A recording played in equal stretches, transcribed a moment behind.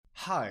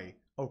Hi.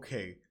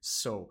 Okay,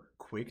 so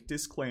quick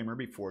disclaimer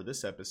before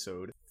this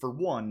episode. For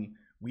one,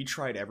 we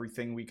tried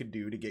everything we could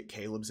do to get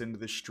Caleb's into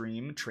the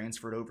stream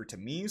transferred over to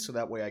me so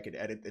that way I could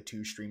edit the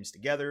two streams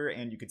together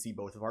and you could see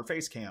both of our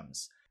face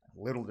cams.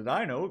 Little did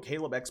I know,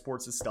 Caleb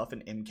exports his stuff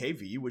in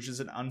MKV, which is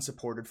an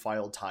unsupported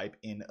file type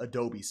in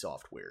Adobe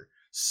software.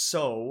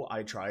 So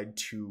I tried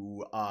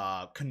to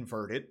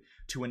convert it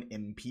to an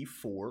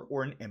MP4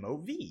 or an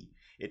MOV.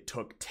 It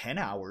took 10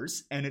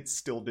 hours and it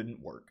still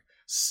didn't work.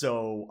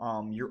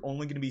 So you're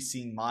only going to be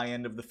seeing my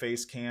end of the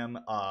face cam.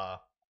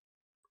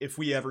 If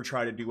we ever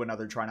try to do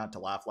another Try Not to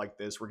Laugh like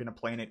this, we're going to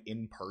plan it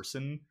in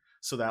person.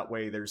 So that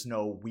way there's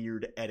no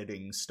weird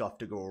editing stuff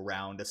to go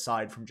around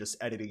aside from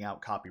just editing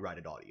out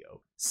copyrighted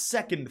audio.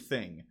 Second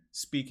thing,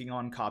 speaking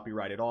on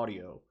copyrighted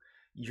audio,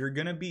 you're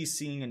going to be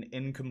seeing an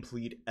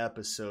incomplete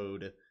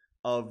episode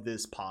of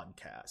this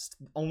podcast.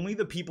 Only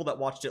the people that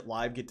watched it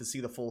live get to see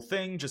the full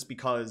thing just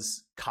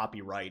because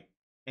copyright.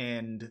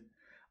 And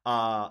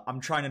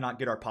I'm trying to not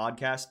get our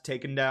podcast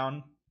taken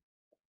down.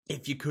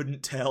 If you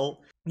couldn't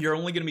tell, you're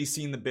only going to be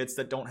seeing the bits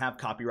that don't have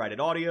copyrighted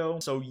audio.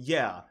 So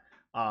yeah,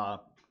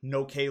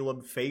 no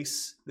Caleb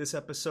face this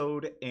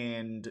episode,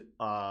 and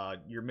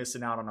you're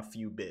missing out on a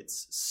few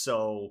bits.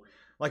 So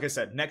like I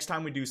said, next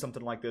time we do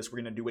something like this, we're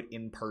going to do it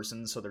in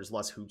person so there's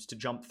less hoops to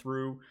jump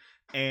through.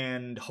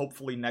 And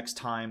hopefully next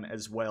time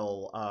as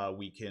well,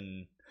 we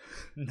can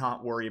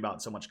not worry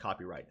about so much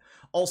copyright.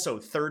 Also,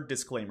 third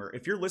disclaimer,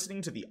 if you're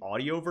listening to the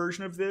audio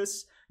version of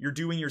this, you're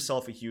doing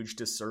yourself a huge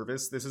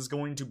disservice. This is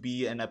going to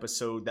be an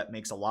episode that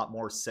makes a lot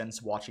more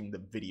sense watching the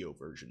video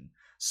version.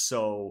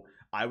 So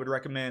I would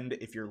recommend,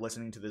 if you're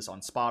listening to this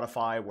on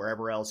Spotify,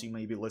 wherever else you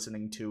may be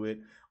listening to it,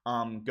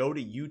 go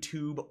to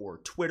YouTube or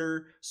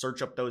Twitter,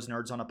 search up Those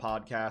Nerds on a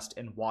Podcast,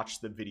 and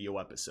watch the video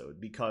episode.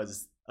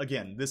 Because,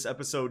 again, this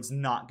episode's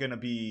not going to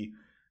be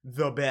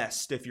the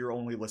best if you're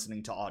only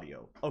listening to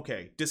audio.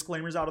 Okay,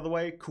 disclaimers out of the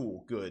way?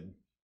 Cool, good.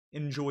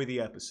 Enjoy the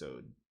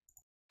episode.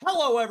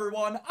 Hello,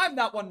 everyone. I'm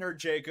That One Nerd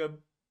Jacob.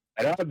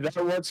 And I'm That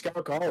One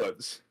Scout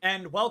Collins.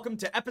 And welcome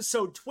to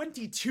episode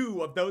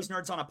 22 of Those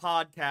Nerds on a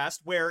Podcast,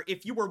 where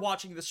if you were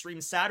watching the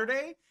stream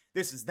Saturday,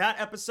 this is that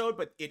episode,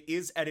 but it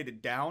is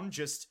edited down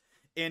just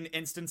in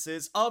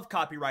instances of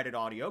copyrighted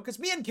audio, because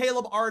me and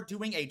Caleb are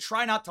doing a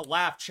Try Not to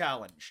Laugh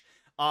challenge.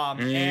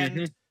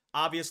 And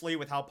obviously,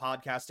 with how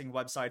podcasting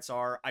websites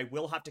are, I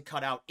will have to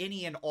cut out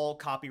any and all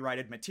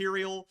copyrighted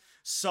material.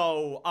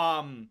 So,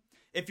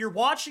 if you're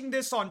watching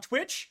this on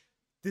Twitch,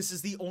 this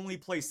is the only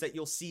place that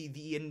you'll see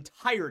the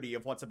entirety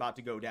of what's about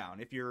to go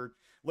down. If you're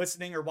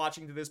listening or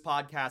watching to this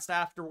podcast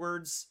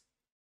afterwards,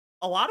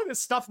 a lot of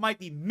this stuff might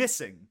be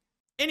missing.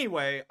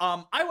 Anyway,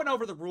 I went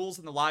over the rules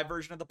in the live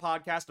version of the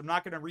podcast. I'm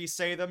not going to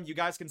re-say them. You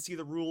guys can see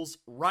the rules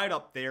right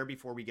up there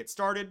before we get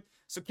started.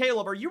 So,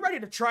 Caleb, are you ready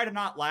to try to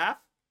not laugh?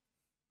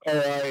 Oh,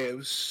 I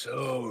am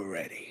so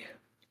ready.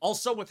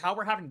 Also, with how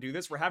we're having to do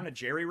this, we're having to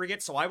jerry-rig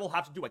it, so I will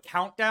have to do a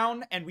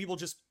countdown, and we will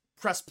just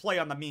press play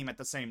on the meme at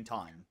the same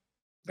time.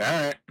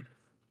 Alright.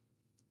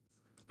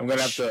 I'm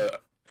gonna have to...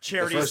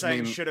 Charity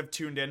saying should have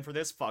tuned in for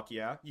this. Fuck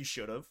yeah, you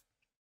should have.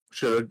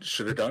 Should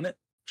have done it.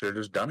 Should have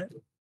just done it.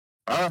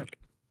 Alright.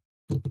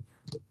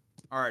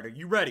 Alright, are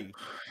you ready?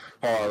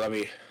 Oh,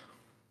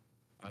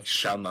 I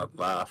shall not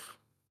laugh.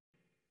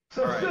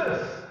 Success!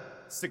 Right.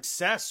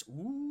 Success?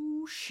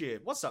 Ooh,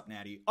 shit. What's up,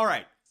 Natty?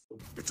 Alright.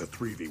 It's a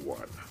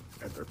 3v1,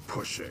 and they're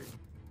pushing.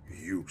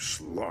 You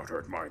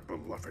slaughtered my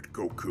beloved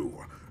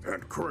Goku,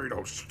 and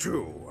Kratos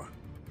too.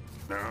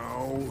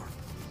 Now,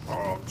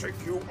 I'll take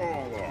you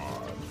all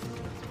on.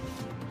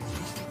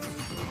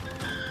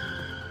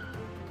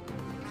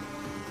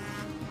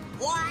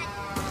 What?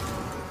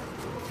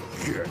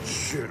 Get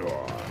shit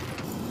on.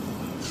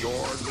 You're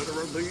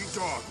literally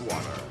dog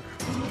water.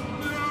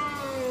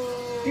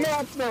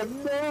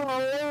 Nothing,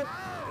 no!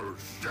 Oh,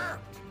 shit!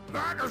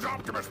 That is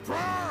Optimus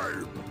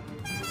Prime!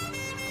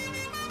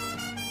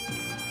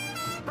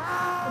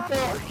 Ah!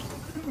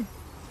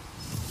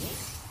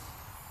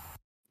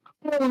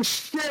 Oh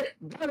shit!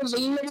 That is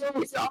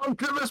literally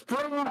Optimus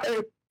Prime!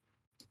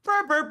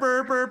 Burr, burr,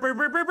 burr, burr, burr,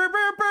 burr, burr,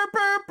 burr,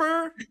 burr,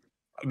 burr.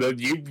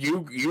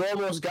 You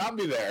almost got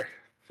me there.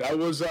 That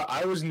was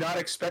I was not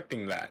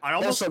expecting that. I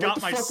almost got what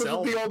the myself. Fuck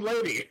was with the old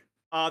lady?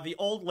 The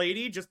old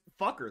lady, just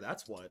fuck her,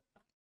 that's what.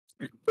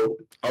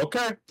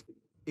 Okay.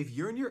 If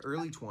you're in your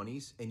early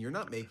 20s and you're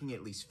not making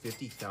at least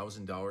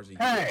 $50,000 a year,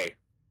 Hey!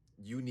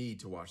 You need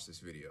to watch this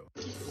video.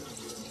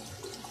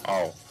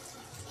 Oh.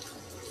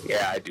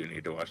 Yeah, I do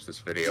need to watch this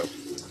video.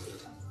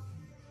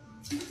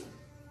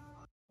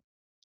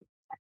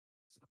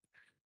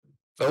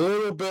 A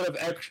little bit of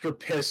extra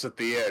piss at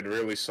the end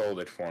really sold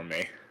it for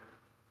me.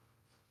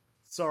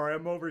 Sorry,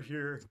 I'm over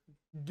here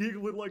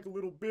giggling like a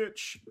little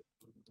bitch.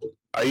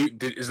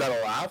 Is that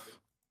a laugh?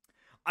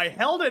 I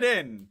held it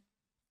in.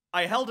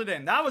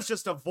 That was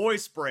just a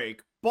voice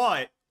break,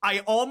 but I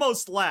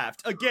almost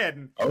laughed.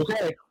 Again.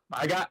 Okay.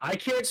 I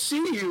can't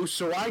see you,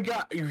 so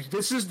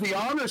this is the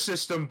honor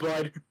system,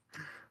 bud.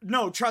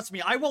 No, trust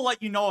me. I will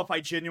let you know if I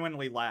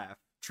genuinely laugh.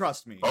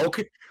 Trust me.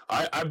 Okay.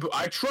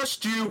 I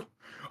trust you.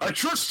 I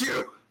trust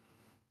you.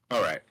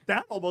 All right.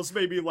 That almost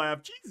made me laugh.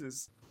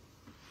 Jesus.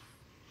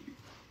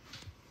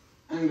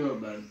 I can go to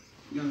bed.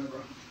 You know, bro.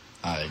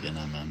 Alright, good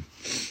night, man.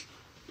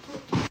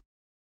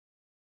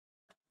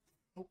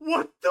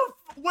 What the?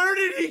 Where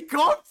did he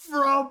come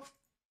from?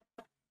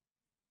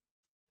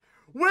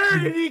 Where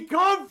did he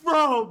come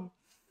from?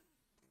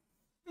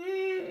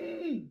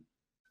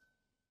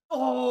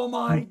 Oh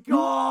my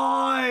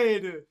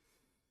god!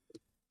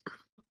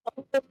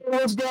 I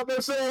almost got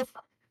myself.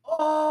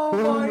 Oh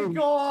my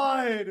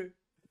god!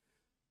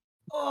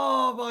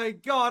 Oh my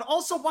god!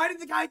 Also, why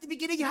did the guy at the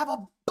beginning have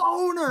a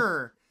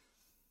boner?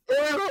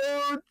 It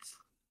hurts.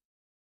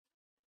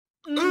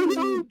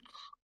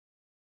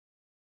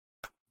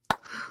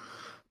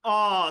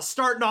 Ah,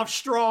 starting off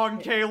strong,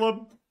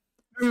 Caleb.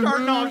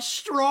 Starting off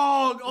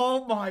strong.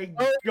 Oh my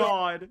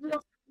god.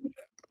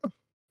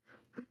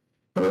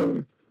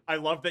 I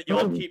love that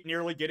y'all keep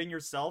nearly getting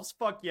yourselves.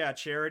 Fuck yeah,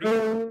 Charity.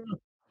 I'm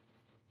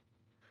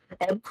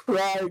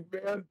crying,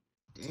 man.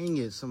 Dang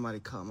it, somebody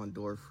caught my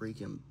door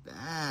freaking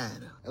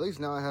bad. At least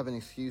now I have an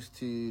excuse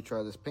to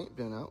try this paint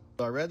pen out.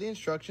 So I read the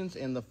instructions,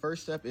 and the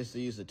first step is to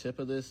use the tip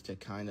of this to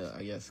kind of,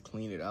 I guess,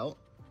 clean it out.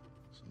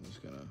 So I'm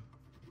just gonna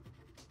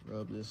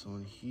rub this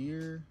on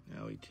here.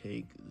 Now we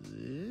take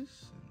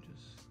this and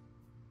just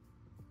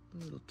a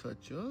little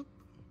touch up.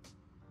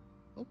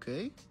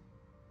 Okay,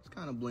 it's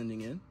kind of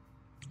blending in.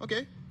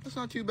 Okay, that's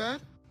not too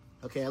bad.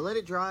 Okay, I let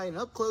it dry, and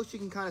up close you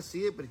can kind of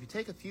see it, but if you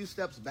take a few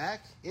steps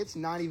back, it's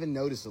not even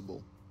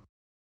noticeable.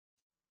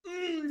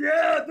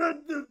 Yeah,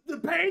 the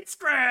paint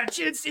scratch.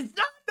 It's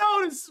not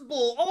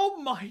noticeable. Oh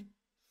my.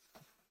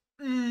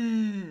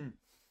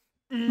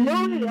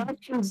 No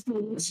reactions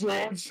to this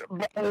match.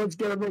 It's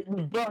gonna make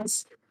me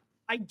bust.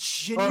 I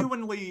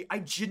genuinely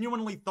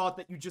thought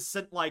that you just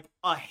sent like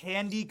a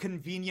handy,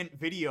 convenient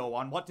video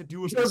on what to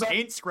do with the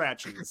paint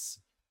scratches.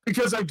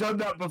 Because I've done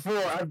that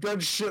before. I've done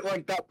shit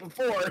like that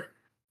before.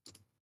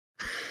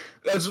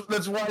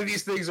 That's why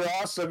these things are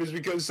awesome, is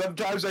because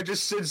sometimes I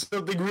just send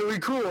something really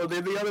cool, and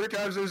then the other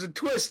times there's a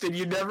twist, and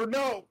you never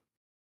know.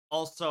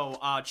 Also,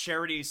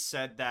 Charity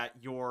said that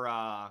your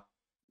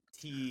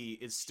tea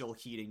is still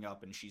heating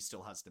up, and she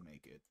still has to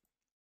make it.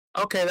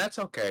 Okay, that's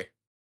okay.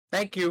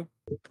 Thank you.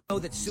 Know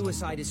that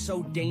suicide is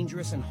so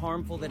dangerous and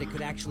harmful that it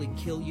could actually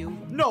kill you?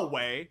 No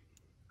way.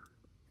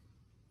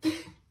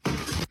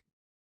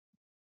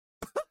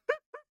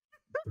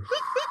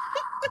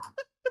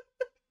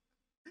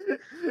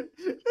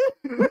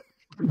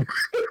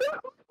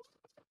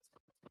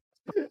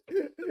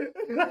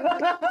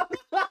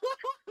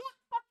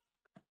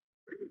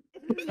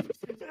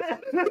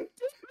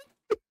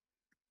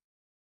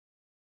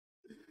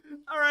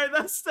 All right,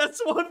 that's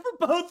one for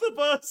both of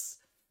us.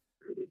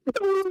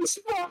 It was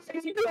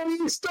fine.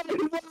 You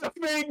started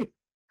laughing. It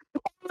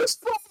was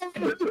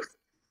fine.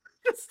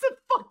 Just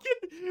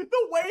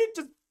the way it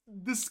just,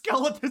 the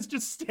skeleton's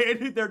just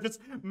standing there, just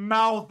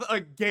mouth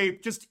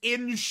agape, just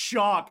in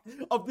shock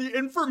of the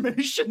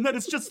information that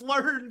it's just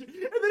learned, and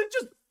then it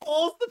just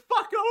falls the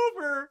fuck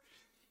over.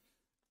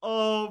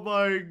 Oh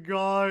my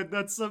god,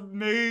 that's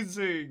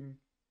amazing.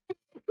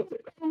 It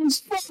was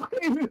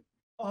fine.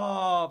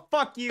 Oh,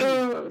 fuck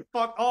you.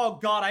 Fuck. Oh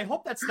god, I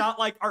hope that's not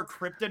like our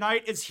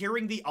kryptonite, is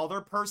hearing the other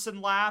person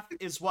laugh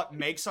is what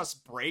makes us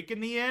break in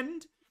the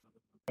end.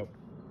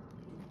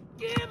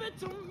 Give it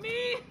to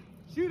me!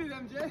 Shoot it,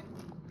 MJ!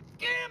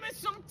 Give me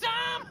some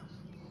time!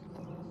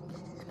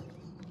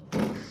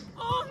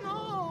 Oh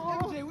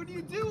no! MJ, what are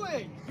you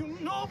doing? You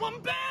know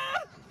I'm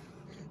bad!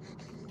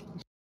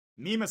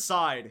 Meme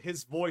aside,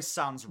 his voice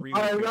sounds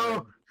really I good.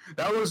 know.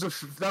 That was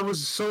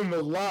so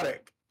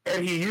melodic,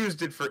 and he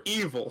used it for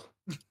evil.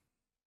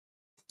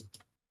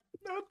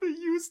 Not they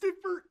used it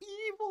for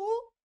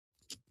evil.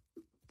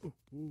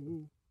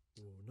 Oh,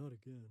 not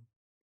again.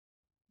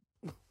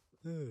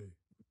 Hey.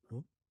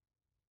 Huh?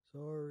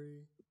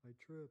 Sorry, I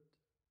tripped.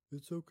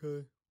 It's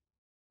okay.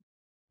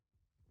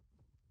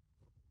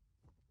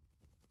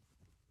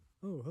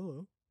 Oh,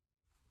 hello.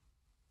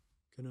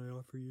 Can I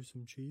offer you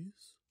some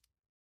cheese?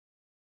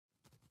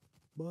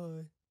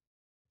 Bye.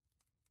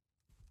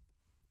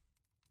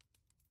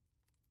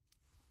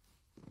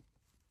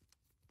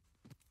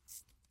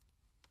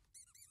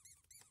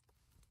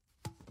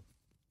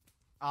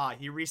 Ah,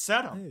 he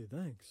reset him. Hey,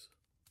 thanks.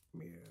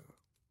 Meow.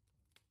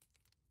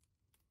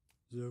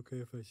 Is it okay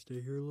if I stay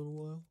here a little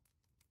while?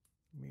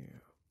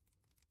 Meow.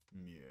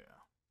 Yeah.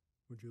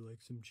 Would you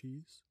like some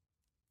cheese?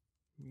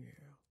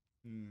 Meow.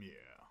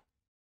 Yeah.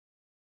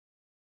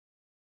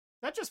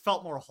 That just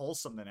felt more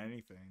wholesome than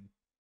anything.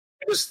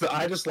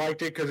 I just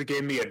liked it because it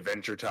gave me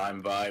Adventure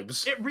Time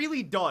vibes. It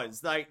really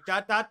does. Like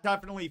that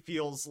definitely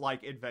feels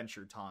like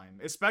Adventure Time.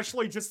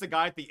 Especially just the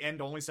guy at the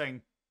end only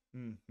saying,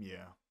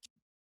 yeah.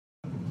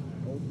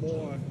 Oh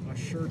boy, I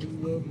sure do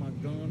love my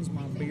guns,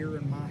 my beer,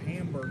 and my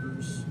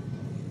hamburgers.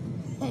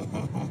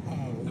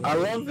 I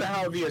love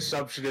how the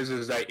assumption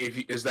is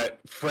that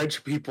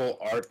French people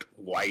aren't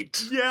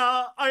white.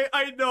 Yeah,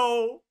 I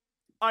know.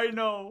 I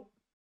know.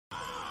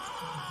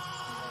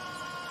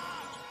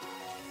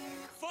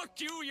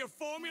 Fuck you, your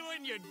formula,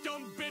 and your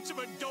dumb bitch of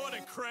a daughter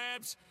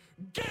crabs.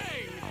 Gang!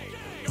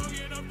 Young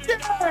and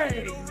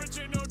Yay!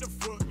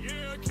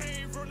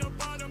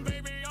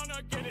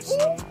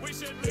 We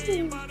should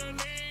lean by the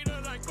leader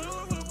like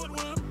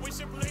we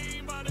should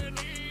lean by the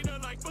leader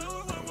like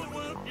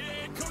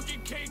yeah,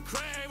 cooking cake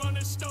crab on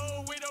the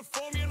stove with a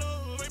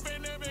formula.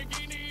 Whipping a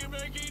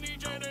bikini,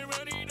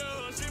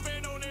 generator.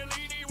 Sipping on the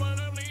leany while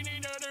I'm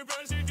leaning on the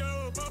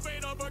passenger.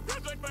 Pumping up a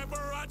crust like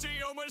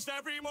paparazzi almost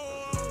every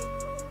more.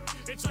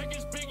 It's like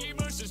it's Biggie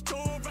versus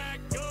Tupac,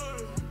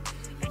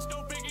 it's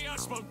no Biggie, I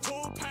smoke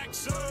 2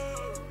 packs,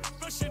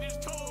 the shit is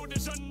cold,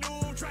 it's a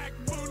new track,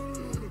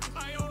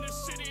 I own the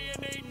city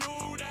and they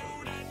knew that.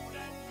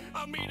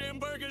 I'm eating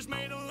burgers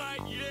made of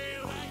light,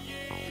 yeah.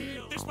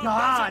 This my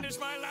God this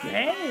my life.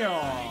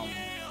 damn.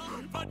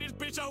 But this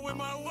bitch out with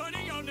my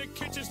woody on the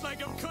kitchens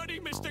like I'm Cuddy,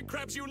 Mr.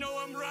 Krabs, you know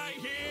I'm right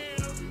here.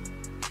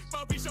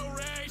 Puppy so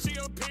racy,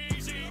 a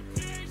peasy.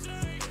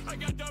 I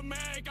got the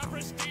mag, I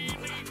prestige.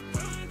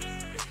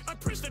 I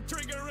press the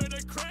trigger of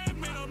the crab,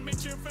 man, I'm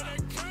itching for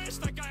the curse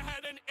like I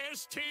had an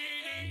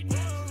STD.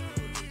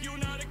 You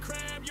not a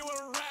crab, you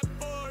a rap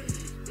boy.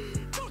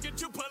 Talking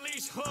to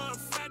police,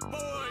 fat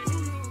boy.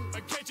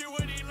 I catch you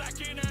when he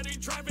lacking at the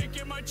traffic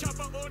in my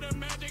chopper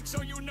automatic,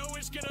 so you know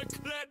it's gonna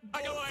clip.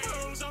 I got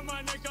pearls on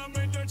my neck, I'm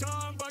in the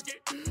Tom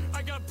bucket.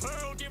 I got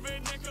pearl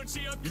giving neck, don't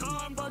see a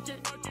calm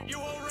bucket. You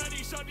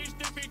already saw this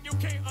dipping, you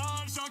can't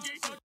unsuck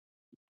it.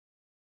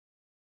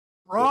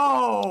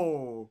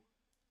 Bro!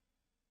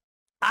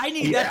 I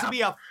need that to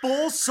be a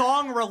full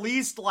song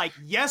released like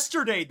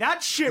yesterday.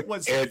 That shit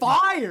was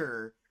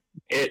fire!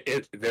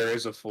 There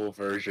is a full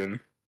version.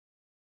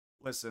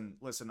 Listen,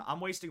 I'm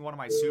wasting one of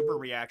my super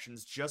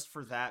reactions just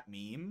for that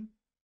meme.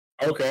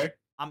 Okay.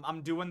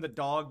 I'm doing the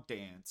dog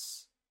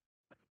dance.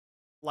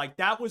 Like,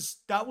 that was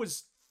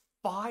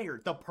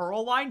fire. The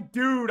pearl line?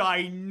 Dude,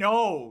 I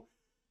know.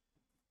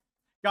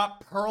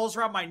 Got pearls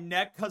around my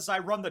neck because I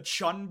run the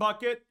chun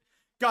bucket.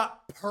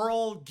 Got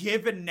pearl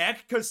given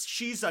neck because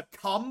she's a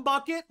cum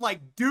bucket.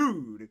 Like,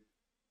 dude.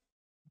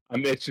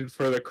 I'm itching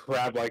for the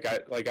crab like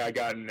I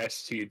got an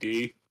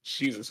STD.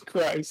 Jesus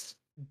Christ.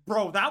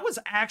 Bro, that was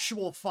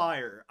actual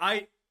fire.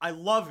 I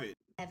love it.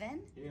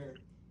 Evan? Here.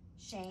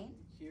 Shane?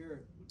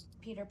 Here.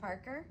 Peter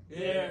Parker?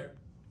 Here.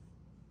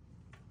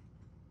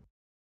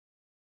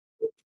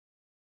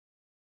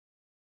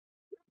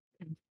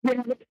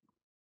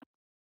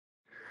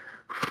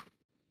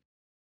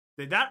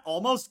 Did that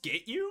almost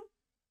get you?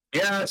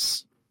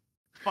 Yes.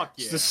 Fuck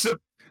yeah. It's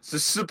the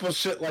simple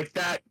shit like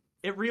that.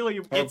 It really,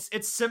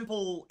 it's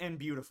simple and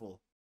beautiful.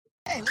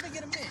 Hey, let me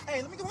get a minute.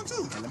 Hey, let me get one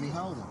too. Hey, let me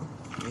hold him.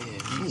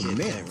 Yeah, you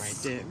get that right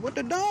there. What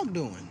the dog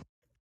doing?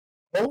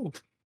 Oh.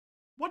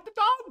 What the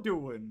dog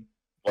doing?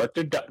 What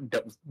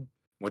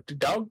the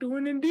dog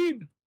doing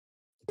indeed?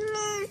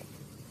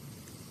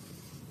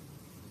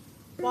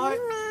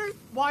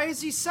 Why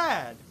is he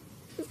sad?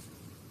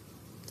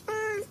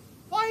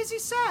 Why is he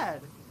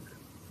sad?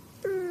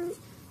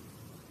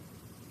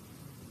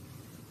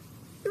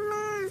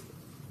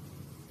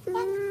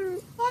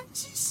 Why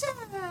is he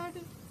sad?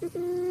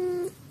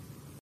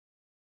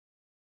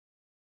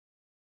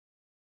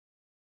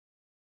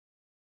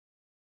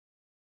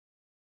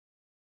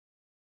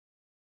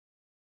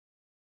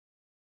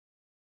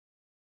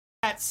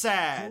 That's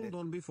sad. Hold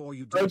on before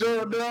you do. I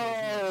don't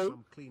know.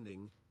 Some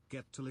cleaning.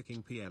 Get to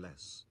licking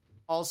PLS.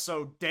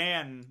 Also,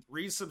 Dan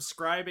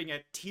resubscribing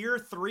at tier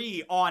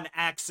 3 on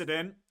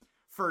accident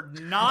for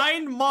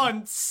 9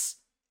 months.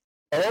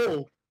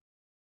 Oh.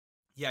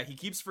 Yeah, he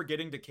keeps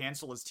forgetting to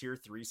cancel his tier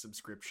 3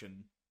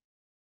 subscription.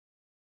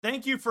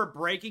 Thank you for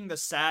breaking the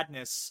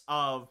sadness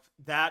of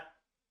that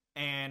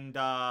and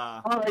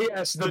oh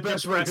yes, the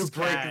best way to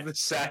break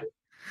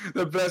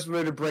the best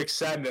way to break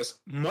sadness.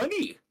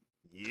 Money.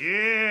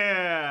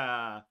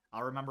 Yeah.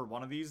 I'll remember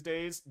one of these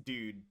days.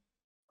 Dude,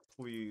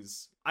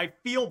 please. I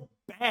feel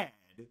bad.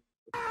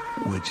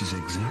 Which is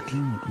exactly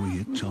what we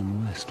at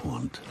John West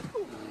want.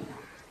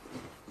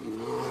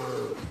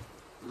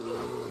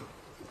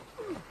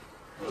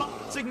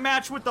 Boxing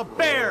match with the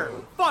bear.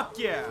 Fuck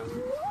yeah.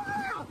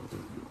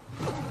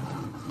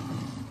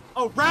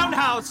 Oh,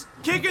 roundhouse.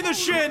 Kick in the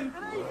shin.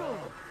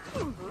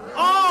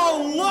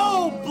 Oh,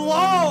 low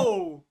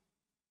blow.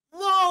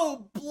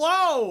 Low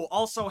blow.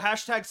 Also,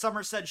 hashtag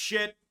Somerset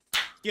shit.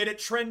 Get it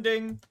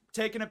trending.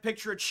 Taking a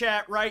picture of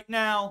chat right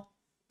now.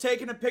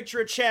 Taking a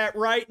picture of chat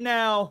right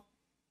now.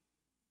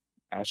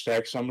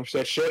 Hashtag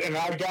Somerset shit, and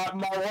I got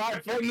my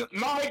wife in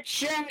my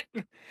chat.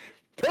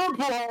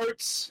 Purple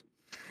hearts.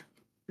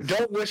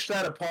 Don't wish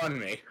that upon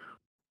me.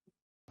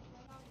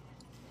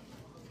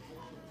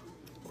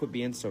 Quit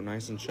being so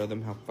nice and show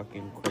them how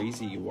fucking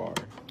crazy you are.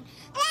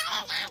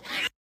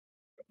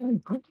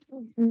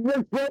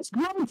 Request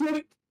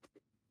granted.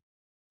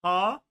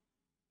 Huh?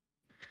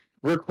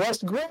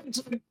 Request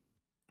granted.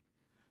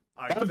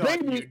 I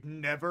thought you'd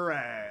never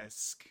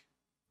ask.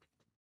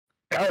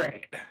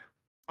 Alright.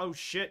 Oh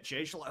shit,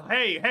 Jay.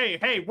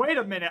 Hey, wait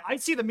a minute. I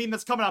see the meme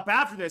that's coming up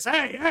after this.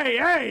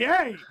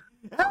 Hey!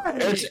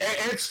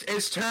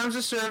 It's terms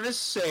of service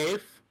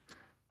safe.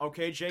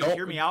 Okay, Jake,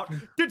 hear me out.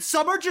 Did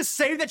Summer just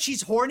say that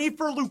she's horny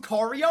for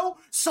Lucario?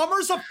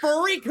 Summer's a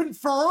furry,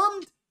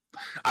 confirmed?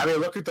 I mean,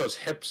 look at those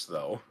hips,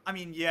 though. I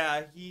mean,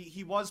 yeah,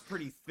 he was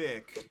pretty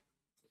thick.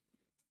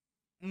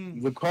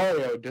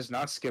 Lucario does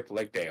not skip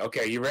leg day.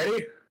 Okay, you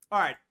ready? All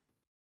right.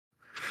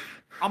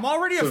 I'm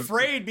already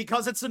afraid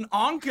because it's an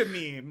Anka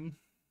meme.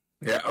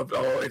 Yeah,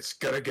 oh, it's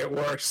gonna get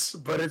worse,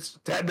 but it's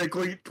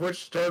technically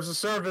Twitch terms of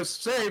service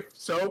safe,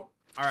 so...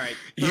 Alright,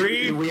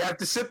 we have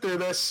to sit through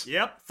this.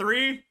 Yep,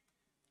 3,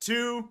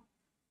 2,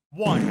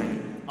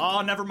 1.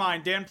 Oh, never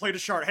mind. Dan played a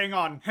shark. Hang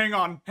on.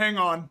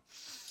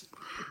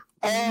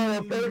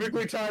 Oh,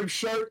 perfectly timed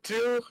shark,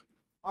 too.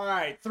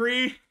 Alright,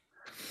 3,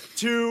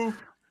 2...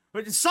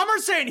 But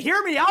Summer's saying,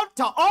 hear me out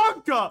to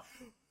Anka!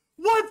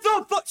 What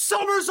the fuck?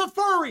 Summer's a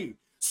furry!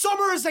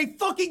 Summer is a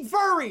fucking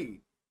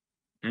furry!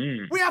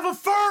 We have a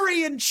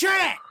furry in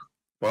chat!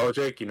 Well,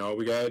 Jake, you know what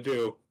we gotta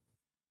do.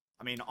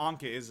 I mean,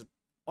 Anka is a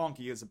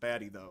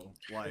baddie, though.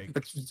 Like...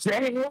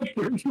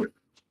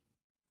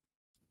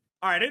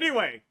 Alright,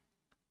 anyway.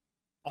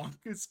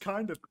 Anka's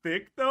kind of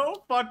thick,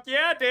 though. Fuck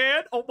yeah,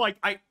 Dan! Oh my...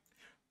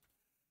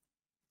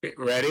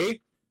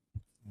 Ready?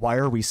 Why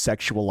are we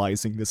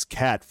sexualizing this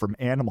cat from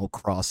Animal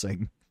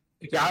Crossing?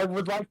 I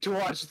would like to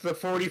watch the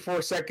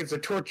 44 seconds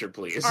of torture,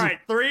 please. Alright,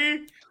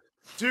 3,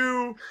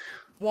 2,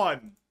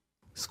 1.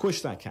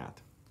 Squish that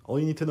cat. All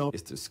you need to know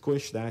is to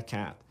squish that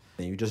cat.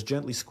 And you just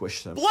gently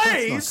squish them.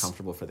 Blaze! That's not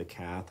comfortable for the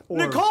cat. Or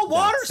Nicole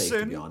that's safe, Watterson!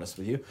 to be honest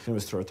with you. You can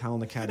just throw a towel on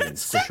the cat and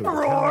squish her Sephiroth!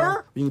 with a towel.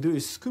 What you can do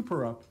is scoop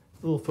her up,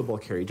 a little football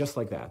carry, just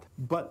like that.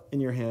 Butt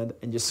in your head,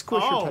 and just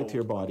squish her tight to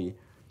your body.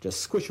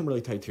 Just squish them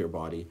really tight to your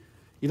body.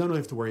 You don't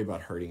have to worry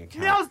about hurting a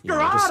cat. You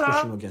know, just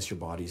squish them against your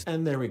bodies.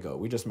 And there we go.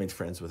 We just made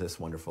friends with this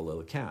wonderful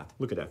little cat.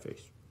 Look at that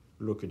face.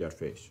 Look at that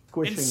face.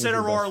 Squishing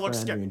Incineroar looks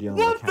scared.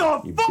 What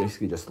the You fuck?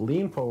 basically just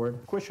lean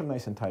forward, squish them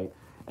nice and tight.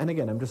 And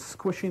again, I'm just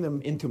squishing them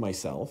into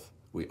myself.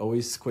 We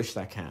always squish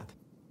that cat.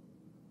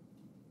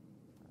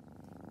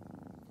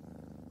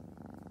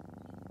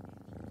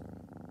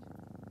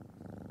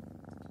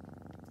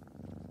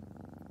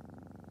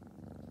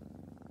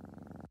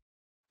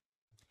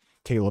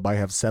 Caleb, I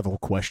have several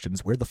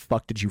questions. Where the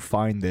fuck did you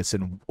find this?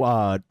 And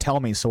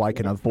tell me so I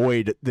can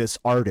avoid this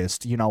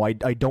artist. You know, I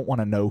don't want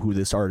to know who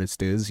this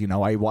artist is. You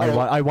know, I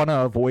want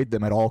to avoid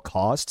them at all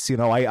costs. You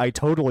know, I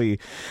totally...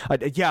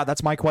 yeah,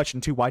 that's my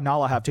question too. Why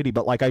Nala have titty?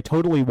 But like, I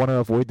totally want to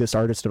avoid this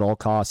artist at all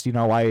costs. You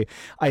know, I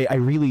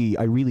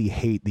really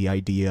hate the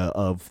idea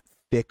of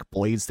thick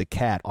Blaze the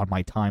cat on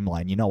my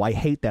timeline. You know, I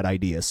hate that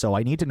idea. So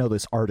I need to know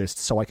this artist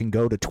so I can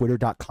go to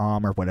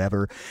twitter.com or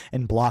whatever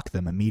and block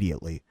them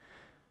immediately.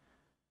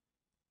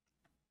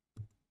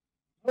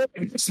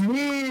 It's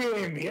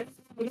me! Yeah,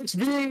 it's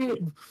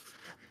me!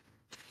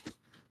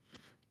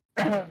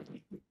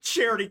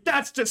 Charity,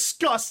 that's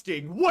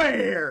disgusting!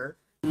 Where?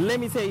 Let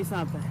me tell you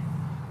something.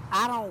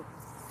 I don't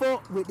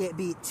fuck with that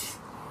bitch.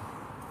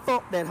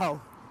 Fuck that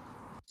hoe.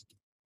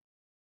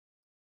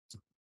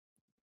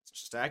 It's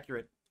just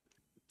accurate.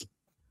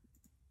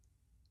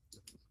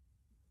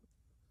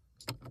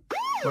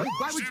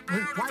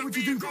 Why would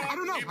you do that? I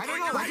don't know.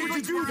 Why would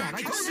you do that?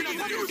 I told you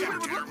that's what it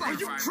would look like. Are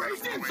you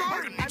crazy? I'm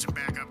sorry.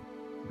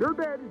 Your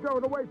daddy's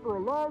going away for a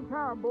long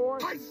time, boy.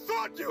 I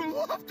thought you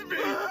loved me.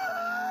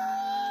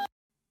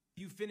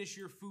 You finish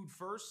your food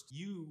first,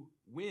 you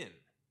win.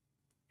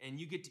 And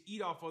you get to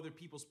eat off other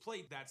people's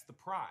plate. That's the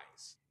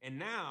prize. And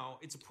now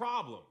it's a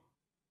problem.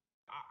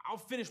 I'll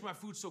finish my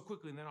food so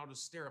quickly and then I'll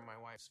just stare at my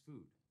wife's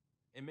food.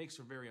 It makes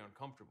her very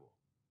uncomfortable.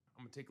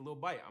 I'm gonna take a little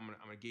bite. I'm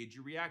gonna gauge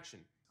your reaction.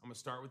 I'm gonna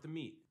start with the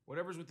meat.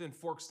 Whatever's within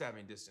fork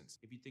stabbing distance.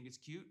 If you think it's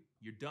cute,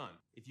 you're done.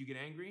 If you get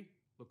angry,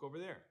 look over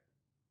there.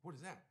 What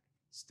is that?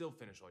 Still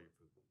finish all your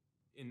food.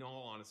 In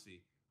all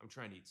honesty, I'm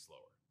trying to eat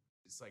slower.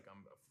 It's like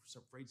I'm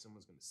afraid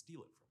someone's gonna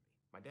steal it from me.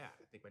 My dad.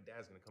 I think my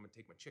dad's gonna come and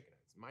take my chicken.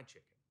 It's my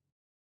chicken.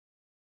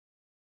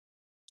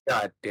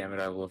 God damn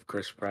it, I love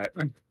Chris Pratt.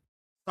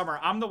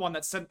 Summer, I'm the one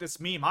that sent this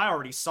meme. I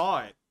already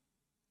saw it.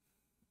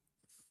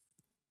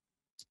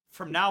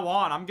 From now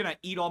on, I'm gonna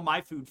eat all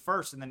my food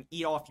first and then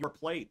eat off your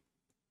plate.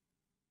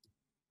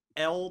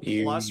 L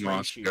plus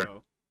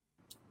ratio.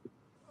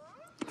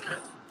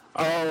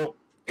 Oh,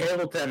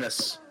 table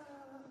tennis.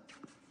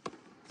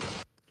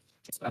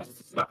 Not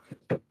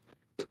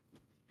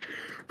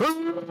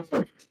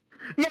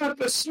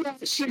the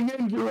smashing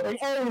injury.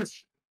 Oh,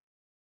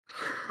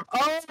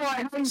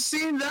 I haven't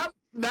seen that.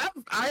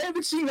 I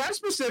haven't seen that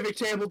specific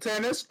table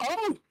tennis.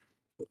 Oh.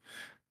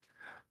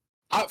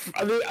 I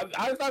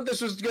thought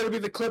this was going to be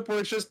the clip where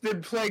it's just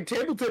them playing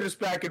table tennis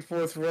back and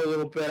forth for a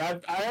little bit. I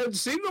hadn't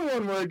seen the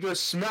one where it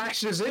just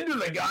smashes into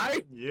the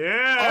guy.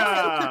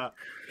 Yeah.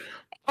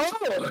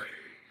 Oh.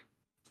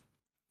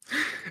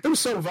 It was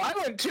so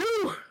violent,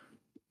 too.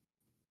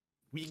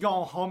 We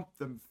gon' hump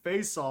them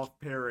face-off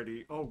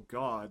parody. Oh,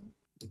 God.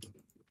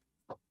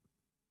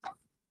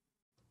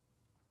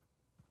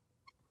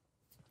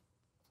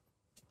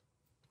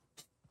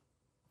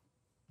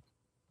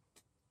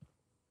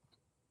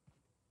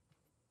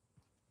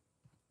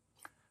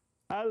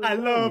 I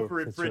love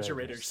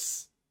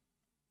refrigerators.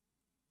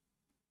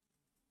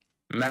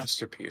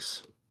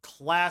 Masterpiece.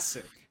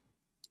 Classic.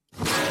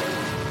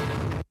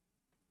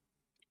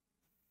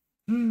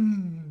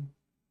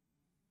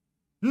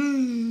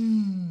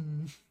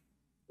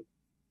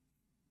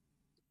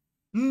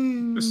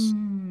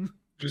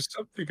 Just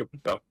something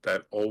about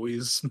that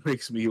always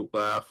makes me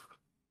laugh.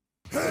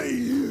 Hey,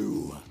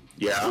 you!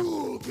 Yeah?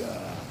 Cool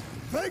guy!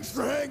 Thanks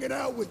for hanging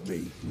out with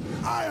me.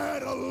 I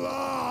had a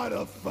lot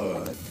of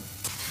fun.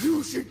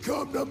 You should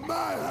come to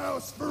my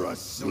house for a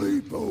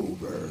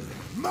sleepover.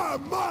 My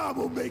mom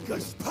will make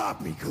us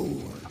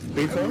poppycorn.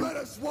 And let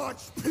us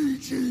watch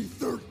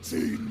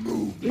PG-13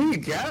 movies. You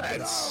got it.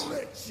 And I'll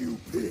let you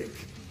pick,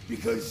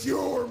 because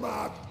you're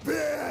my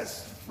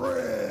best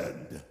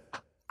friend.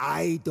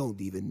 I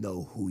don't even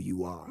know who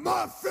you are.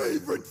 My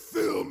favorite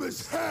film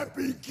is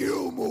Happy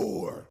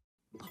Gilmore.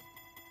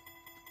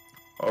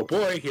 Oh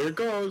boy, here it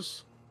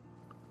goes.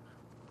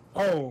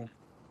 Oh.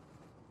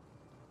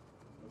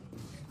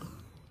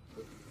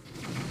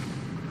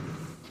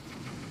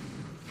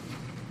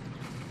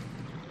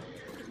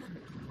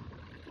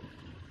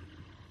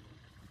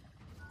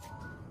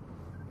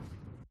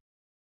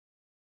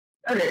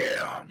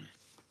 Damn.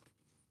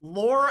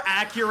 Lore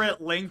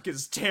accurate Link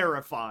is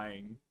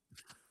terrifying.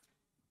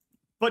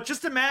 But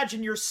just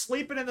imagine you're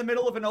sleeping in the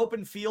middle of an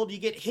open field, you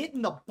get hit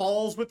in the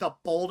balls with a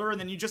boulder, and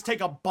then you just take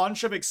a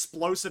bunch of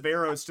explosive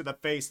arrows to the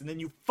face, and then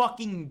you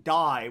fucking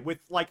die with,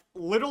 like,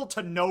 little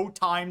to no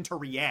time to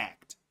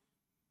react.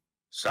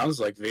 Sounds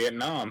like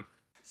Vietnam.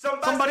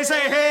 Somebody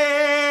say,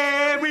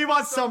 hey, we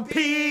want some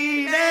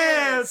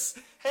penis!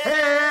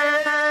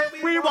 Hey,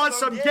 we want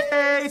some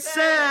gay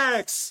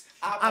sex!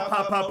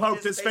 I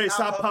poked his face,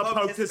 I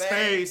poked his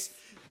face.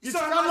 You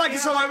sound like you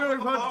saw I really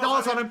put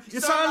balls on him. You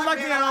sound like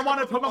I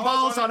want to put my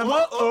balls on him.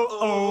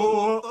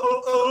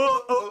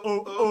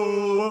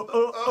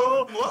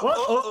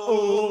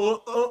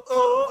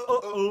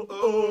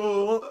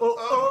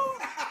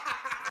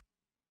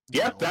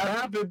 Yep, that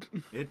happened.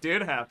 It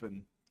did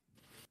happen.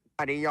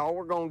 Y'all,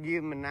 we're gonna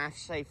give him a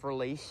nice, safe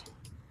release.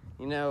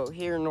 You know,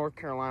 here in North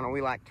Carolina, we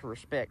like to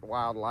respect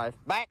wildlife.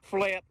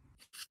 Backflip.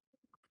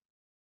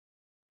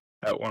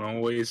 That one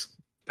always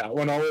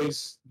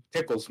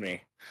tickles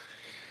me.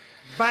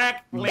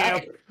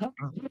 Backflip.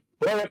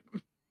 Well,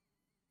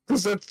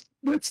 because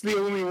that's the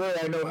only way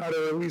I know how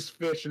to release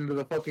fish into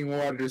the fucking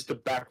water is to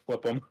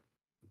backflip them.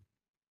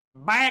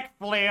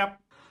 Backflip.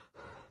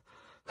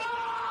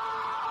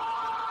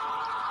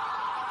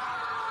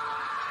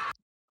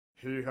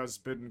 He has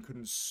been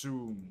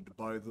consumed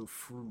by the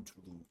Fruit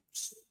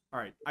Loops.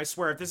 Alright, I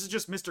swear, if this is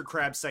just Mr.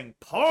 Krabs saying,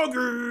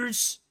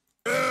 Poggers!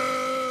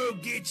 Oh,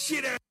 get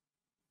shit out!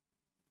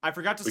 I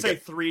forgot to say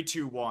 3,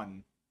 2,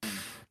 1.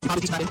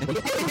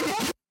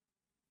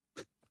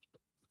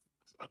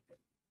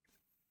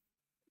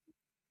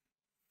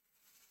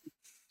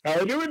 How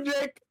you doing,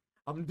 Jake?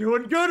 I'm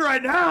doing good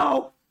right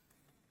now!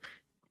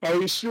 Are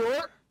you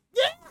sure?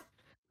 Yeah!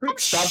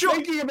 Stop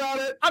thinking about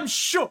it! I'm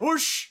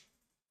shush!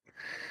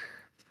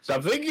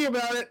 Stop thinking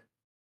about it!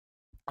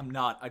 I'm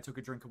not. I took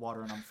a drink of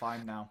water and I'm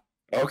fine now.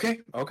 Okay.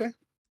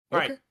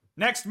 Alright,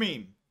 next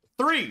meme.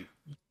 3.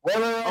 Wait.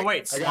 Oh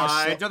wait,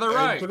 slide to the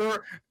right.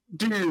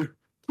 Dude,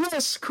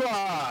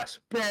 crisscross.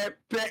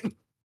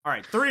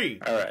 Alright,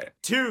 3. Alright.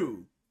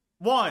 2,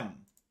 1.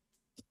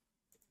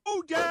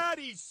 Oh,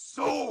 Daddy,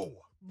 so.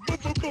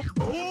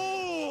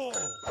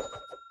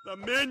 The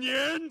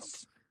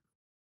minions.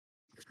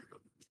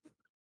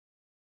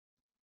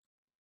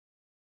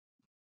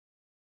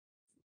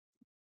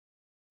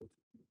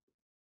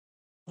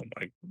 Oh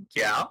my,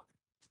 yeah.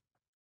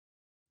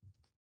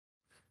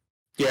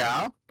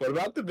 Yeah, what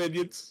about the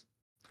minions?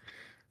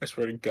 I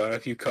swear to God,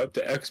 if you cut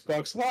to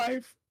Xbox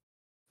Live.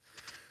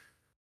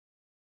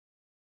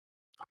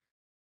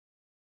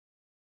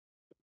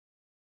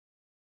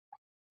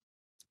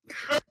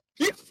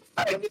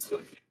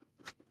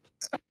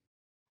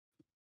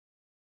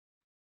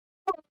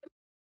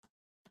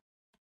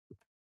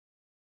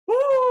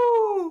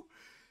 Woo!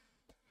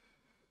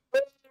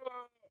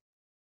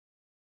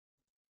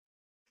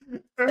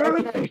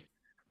 Okay.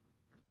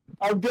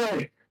 I'm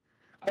dead.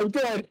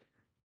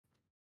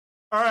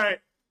 Alright.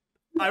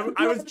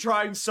 I was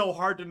trying so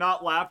hard to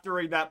not laugh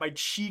during that, my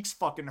cheeks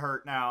fucking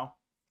hurt now.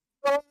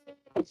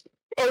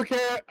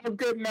 Okay, I'm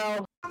good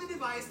now. The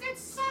device that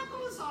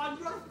suckles on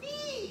your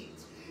feet.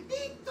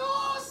 The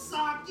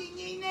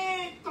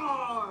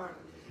toe-suckinginator.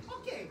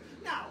 Okay,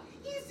 now,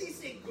 is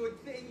this a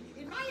good thing?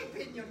 In my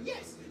opinion,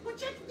 yes. But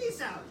check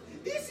this out.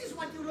 This is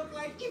what you look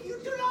like if you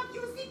do not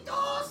use the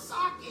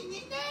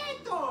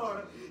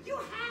toe-suckinginator. You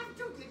have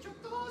to get your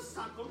toes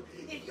suckled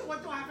if you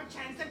want to have a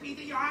chance to beat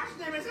your arch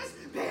nemesis,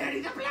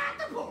 Perry the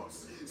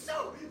Platypus.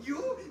 So,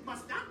 you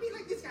must not be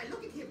like this guy.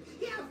 Look at him.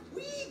 He has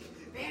weak,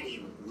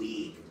 very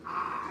weak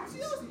arms. See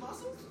those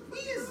muscles?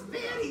 He is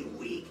very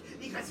weak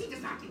because he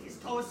does not get his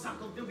toes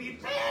suckled to be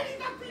Perry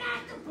the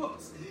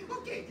Platypus.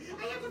 Okay,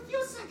 I have a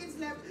few seconds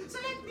left, so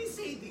let me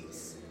say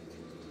this.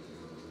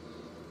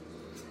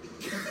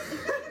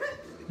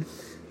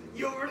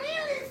 You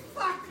really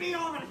fucked me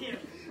over here.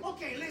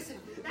 Okay, listen.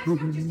 That's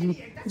not just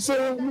any egg. That's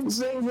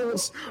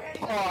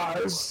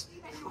Pause.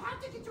 And you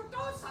have to get your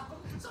toes suckled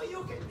so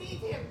you can beat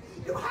him.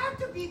 You have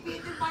to be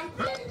beaten by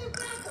Perry the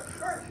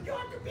Platypus. Or you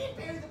have to beat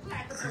Perry the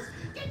Platypus.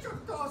 Get your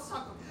toes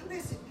suckled.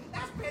 Listen,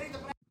 that's Perry the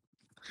Platypus.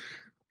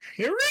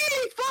 You're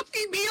really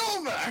fucking me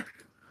over.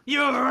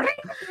 You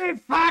really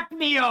fucked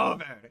me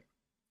over.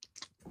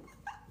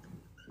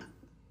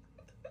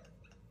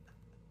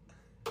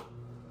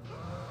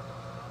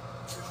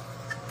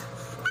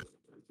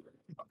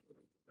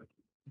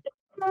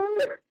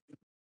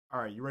 All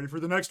right, you ready for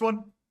the next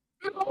one?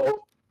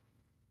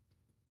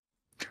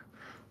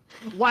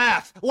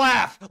 Laugh,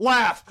 laugh,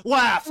 laugh,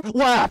 laugh,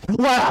 laugh,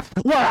 laugh,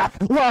 laugh,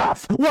 laugh,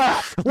 laugh,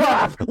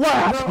 laugh,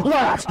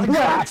 laugh,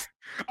 laugh.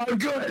 I'm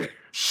good.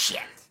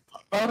 Shit.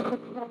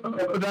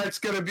 That's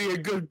gonna be a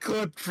good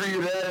clip for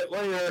you to edit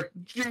later.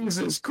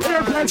 Jesus Christ.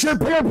 Peer pressure,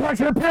 peer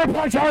pressure, peer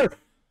pressure.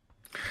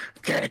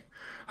 Okay.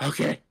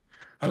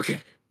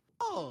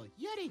 Oh,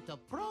 you're into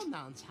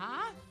pronouns,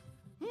 huh?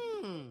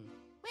 Well,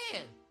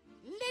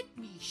 let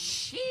me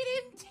shit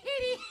him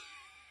titty.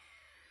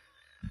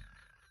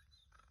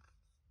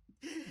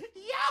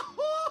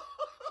 Yahoo!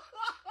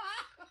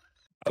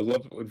 I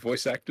love it when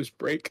voice actors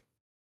break.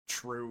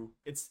 True.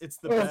 It's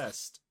the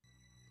best.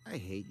 I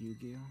hate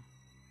Yu-Gi-Oh!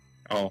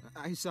 Oh.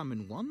 I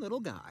summon one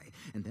little guy,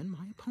 and then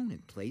my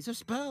opponent plays a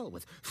spell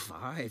with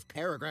 5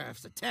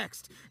 paragraphs of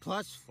text,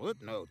 plus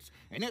footnotes.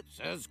 And it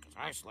says, 'cause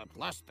I slept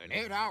less than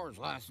 8 hours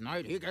last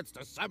night, he gets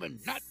to summon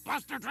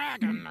Nutbuster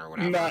Dragon, or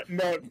whatever. Not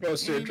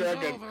Nutbuster Game's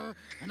Dragon. over,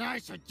 and I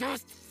should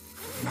just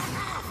fuck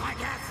off, I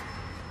guess.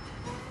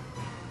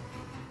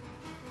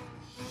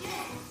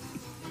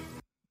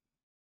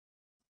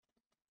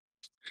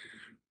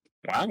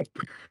 Wow.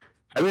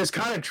 I mean, it's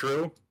kind of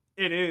true.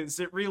 It is.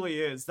 It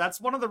really is.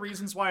 That's one of the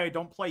reasons why I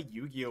don't play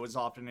Yu-Gi-Oh! As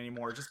often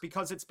anymore, just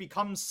because it's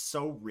become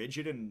so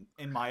rigid and,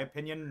 in my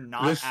opinion,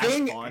 not as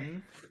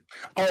fun.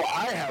 Oh,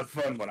 I have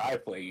fun when I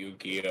play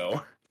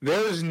Yu-Gi-Oh!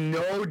 There's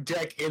no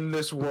deck in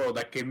this world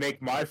that can make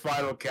my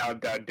Final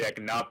Countdown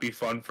deck not be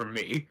fun for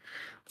me.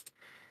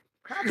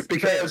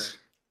 Because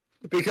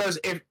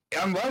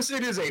unless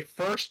it is a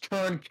first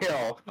turn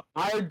kill,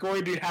 I'm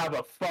going to have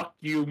a fuck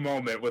you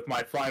moment with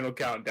my Final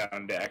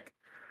Countdown deck.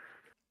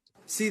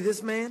 See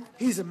this man?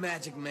 He's a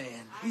magic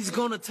man. He's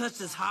gonna touch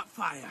this hot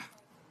fire.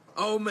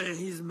 Oh man,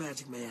 he's a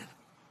magic man.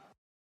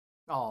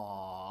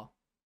 Aww.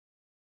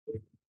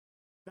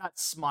 That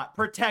smile.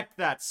 Protect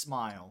that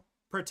smile.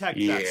 Protect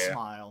that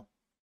smile.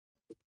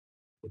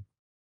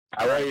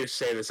 I want you to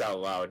say this out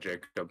loud,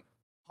 Jacob.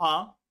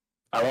 Huh?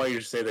 I want you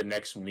to say the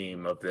next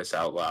meme of this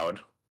out loud.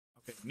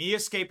 Okay. Me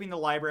escaping the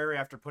library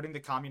after putting the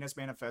Communist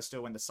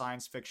Manifesto in the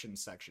science fiction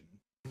section.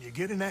 When you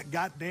get in that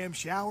goddamn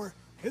shower,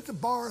 hit the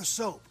bar of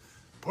soap.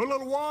 Put a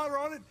little water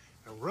on it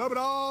and rub it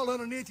all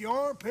underneath your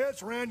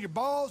armpits, around your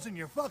balls, and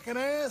your fucking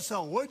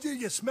asshole, would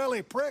you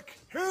smelly prick?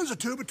 Here's a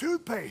tube of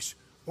toothpaste.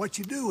 What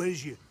you do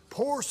is you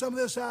pour some of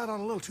this out on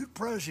a little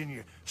toothbrush and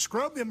you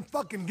scrub them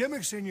fucking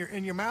gimmicks in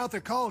your mouth.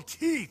 They're called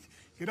teeth.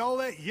 Get all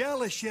that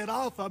yellow shit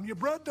off of them. Your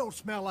breath don't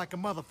smell like a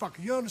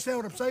motherfucker. You understand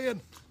what I'm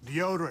saying?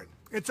 Deodorant.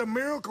 It's a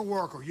miracle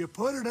worker. You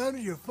put it under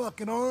your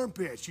fucking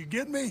armpits. You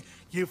get me?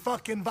 You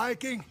fucking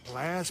Viking?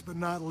 Last but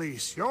not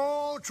least, your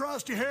old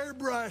trusty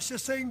hairbrush.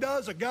 This thing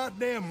does a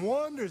goddamn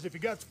wonders if you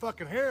got some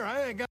fucking hair.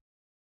 I ain't got...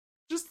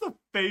 Just the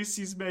face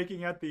he's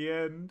making at the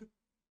end.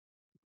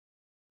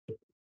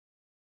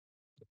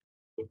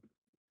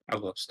 I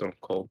love Stone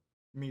Cold.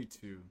 Me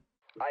too.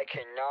 I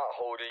cannot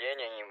hold it in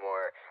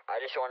anymore. I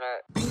just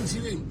wanna...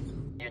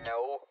 You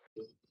know?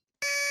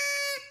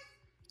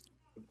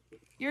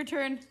 Your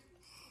turn.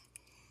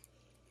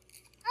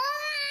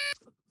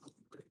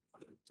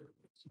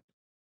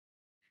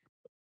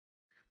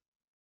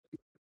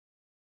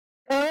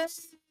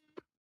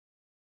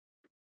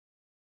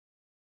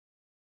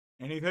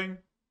 Anything?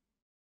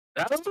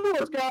 That's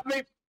what's got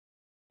me.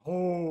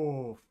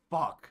 Oh,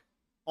 fuck.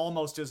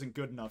 Almost isn't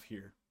good enough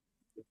here.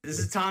 This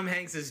is Tom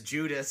Hanks as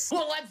Judas.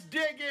 Well, let's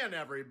dig in,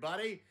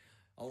 everybody.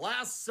 A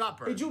Last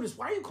Supper. Hey, Judas,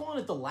 why are you calling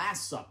it the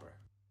Last Supper?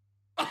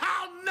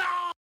 Oh,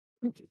 no!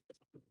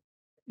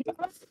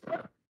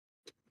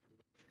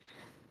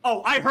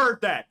 Oh, I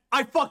heard that.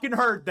 I fucking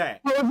heard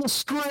that. That was a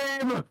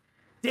scream.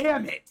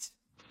 Damn it.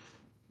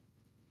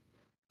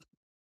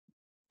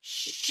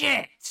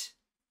 Shit.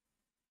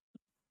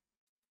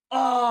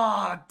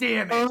 Oh,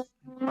 damn it.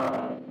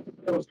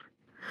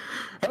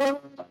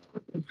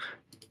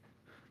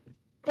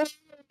 It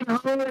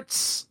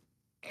hurts.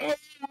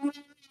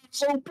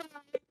 So bad.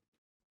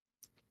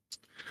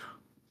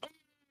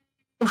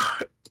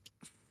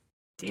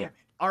 Damn it.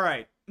 All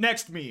right,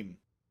 next meme.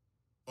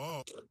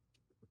 Oh.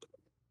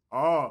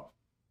 Oh.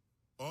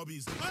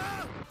 Arby's.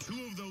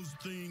 Two of those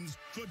things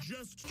for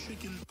just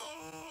chicken.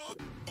 Oh.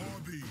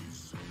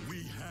 Arby's.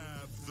 We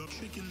have the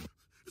chicken.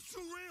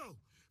 Surreal.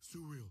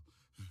 Surreal.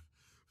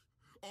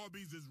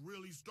 Arby's is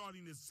really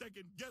starting to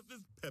second guess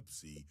this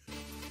Pepsi.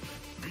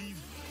 Beef.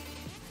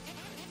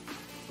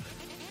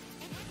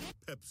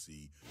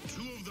 Pepsi.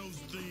 Two of those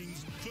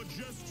things for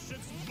just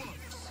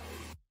 $6.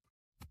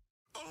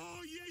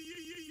 Oh, yeah,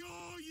 yeah, yeah,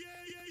 oh,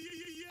 yeah, yeah,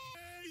 yeah, yeah,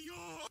 yeah,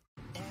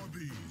 yeah.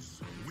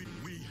 Arby's. We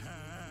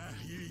have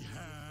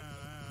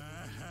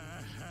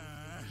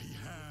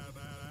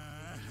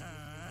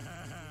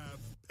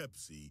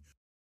Pepsi.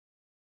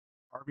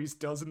 Arby's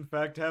does in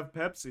fact have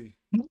Pepsi.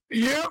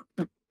 Yep.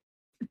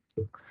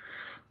 All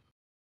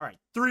right,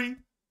 3,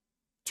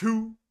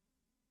 2,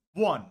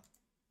 1.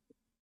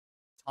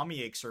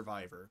 Tummy ache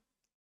survivor.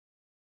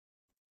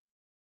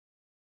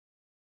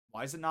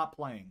 Why is it not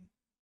playing?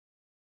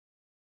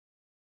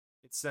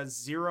 It says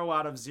 0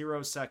 out of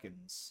 0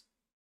 seconds.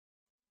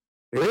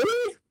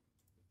 Really?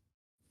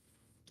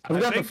 I've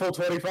got the full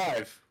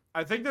 25.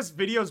 I think this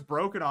video's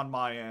broken on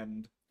my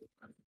end.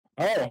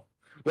 Oh.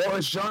 Well,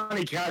 it's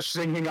Johnny Cash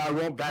singing I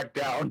Won't Back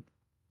Down.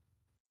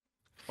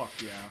 Fuck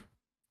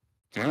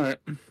yeah. Alright.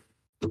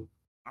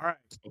 Alright.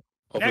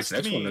 Hope this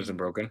next one isn't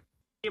broken.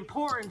 The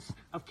importance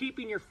of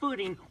keeping your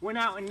footing when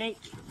out in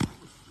nature.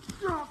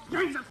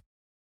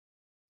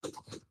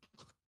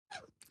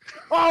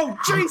 Oh,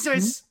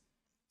 Jesus!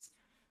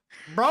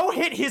 Bro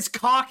hit his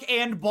cock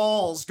and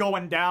balls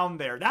going down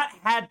there. That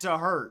had to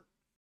hurt.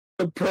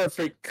 The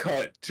perfect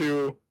cut,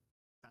 too.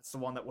 That's the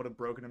one that would have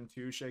broken him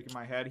too, shaking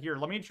my head. Here,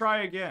 let me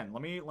try again.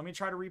 Let me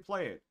try to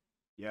replay it.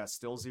 Yeah,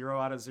 still 0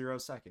 out of 0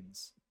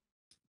 seconds.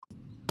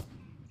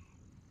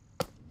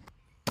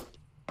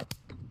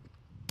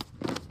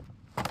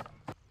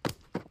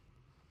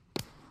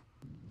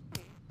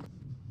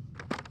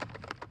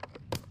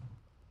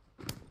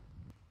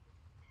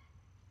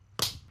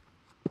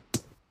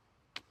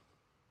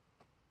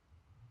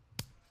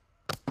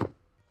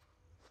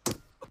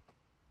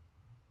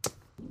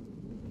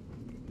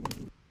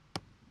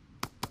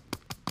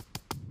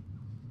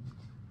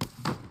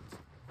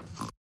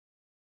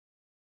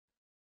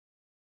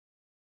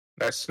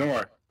 That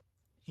snore.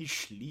 He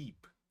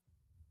sleep.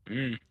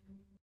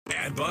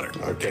 Add butter.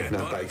 Okay,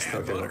 no base.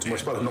 Okay, not too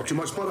much butter. Not too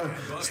much butter.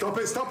 Stop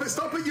it! Stop it!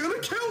 Stop it! You're gonna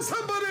kill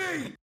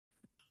somebody!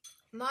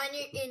 Mind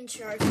your in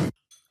charge.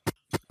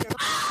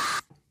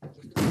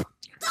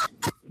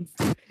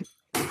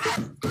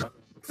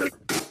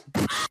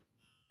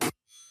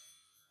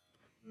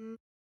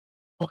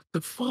 What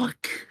the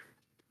fuck?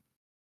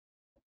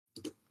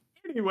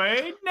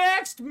 Anyway,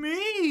 next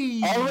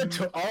me. All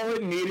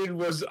it needed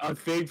was a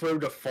thing for him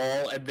to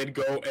fall and then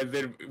go and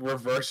then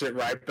reverse it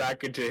right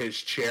back into his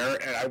chair,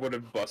 and I would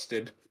have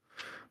busted.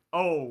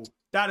 Oh,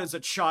 that is a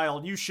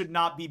child. You should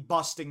not be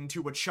busting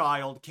to a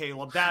child,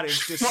 Caleb. That is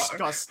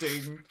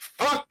disgusting.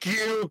 Fuck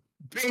you,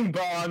 Bing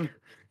Bong.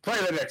 Play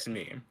the next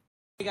meme.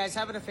 Hey guys,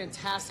 having a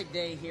fantastic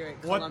day here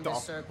at What Columbus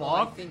the Circle.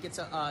 fuck? I think it's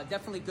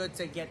definitely good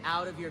to get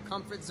out of your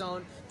comfort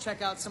zone,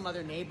 check out some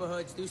other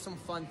neighborhoods, do some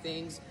fun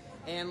things,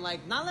 and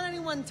like not let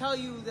anyone tell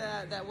you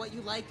that what you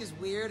like is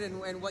weird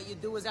and what you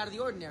do is out of the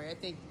ordinary. I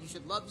think you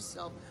should love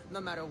yourself no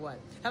matter what.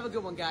 Have a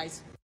good one,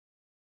 guys.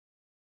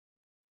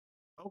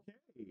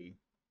 Okay.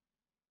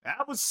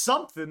 That was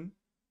something.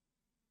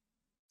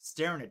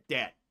 Staring at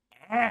that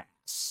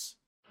ass.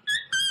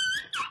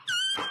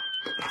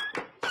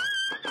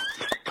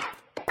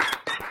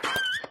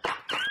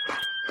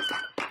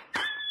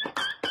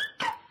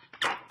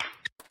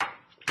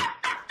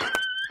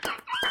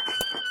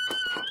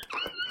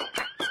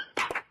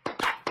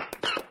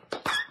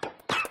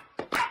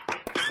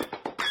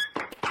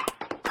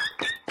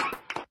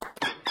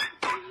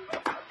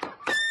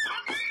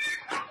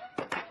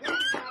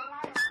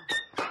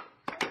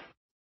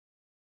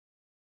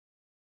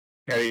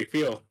 How do you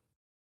feel?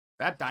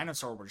 That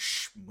dinosaur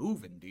was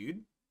moving,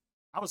 dude.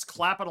 I was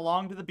clapping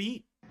along to the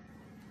beat.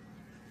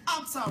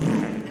 I'm sorry.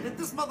 And if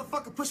this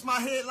motherfucker push my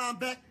headline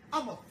back,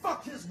 I'ma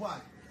fuck his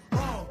wife.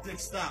 All dick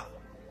style.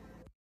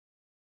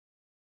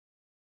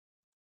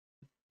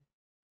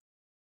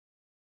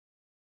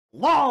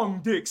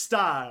 Long dick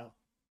style.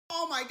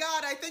 Oh my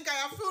god, I think I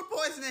have food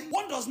poisoning.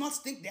 One does not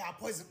think they are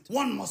poisoned.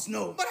 One must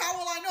know. But how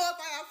will I know if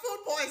I have food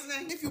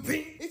poisoning? If you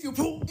pee, if you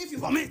poo, if you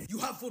vomit, you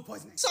have food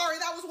poisoning. Sorry,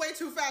 that was way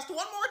too fast. One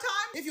more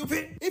time? If you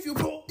pee, if you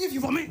poo, if you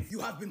vomit, you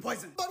have been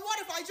poisoned. But what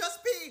if I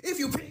just pee? If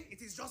you pee,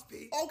 it is just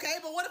pee. Okay,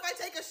 but what if I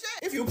take a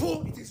shit? If you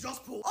poo, it is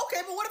just poo.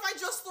 Okay, but what if I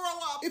just throw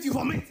up? If you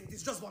vomit, it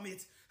is just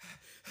vomit.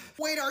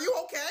 Wait, are you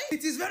okay?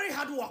 It is very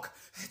hard work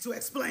to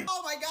explain.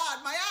 Oh my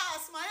god, my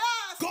ass, my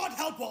ass! God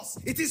help us.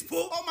 It is poo.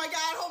 Oh my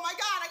god,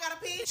 I gotta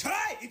pee.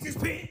 Try, it is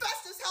pee.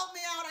 Festus, help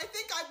me out. I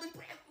think I've been...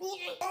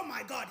 Oh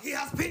my god, he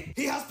has pee,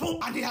 he has poo,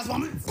 and he has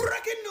vomit.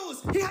 Breaking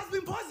news, he has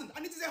been poisoned,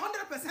 and it is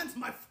 100%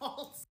 my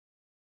fault.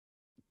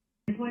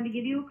 I just wanted to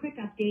give you a quick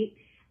update.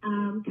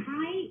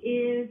 Kai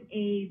is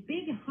a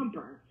big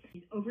humper.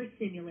 He's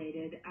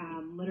overstimulated,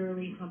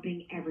 literally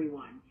humping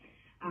everyone.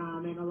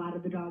 And a lot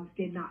of the dogs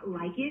did not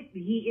like it.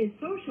 He is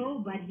social,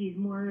 but he's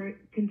more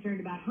concerned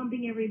about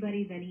humping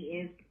everybody than he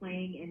is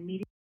playing and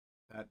meeting.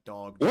 That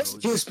dog What's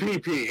knows. his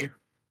pee-pee?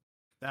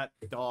 That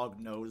dog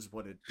knows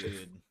what it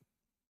did.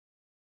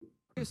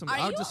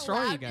 I'll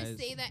destroy you guys. To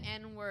say the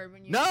N word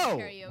when you No!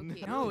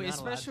 karaoke? No,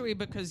 especially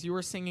because you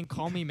were singing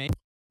Call Me Maybe.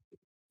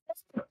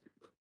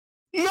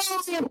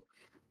 No!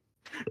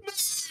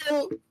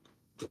 No!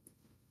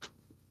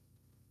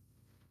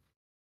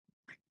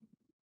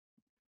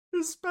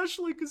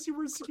 Especially because you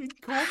were singing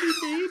Call Me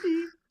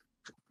Maybe.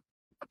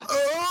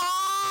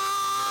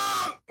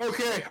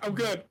 Okay, I'm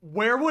good.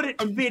 Where would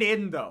it fit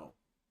in, though?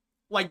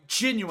 Like,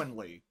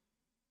 genuinely.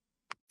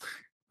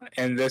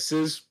 And this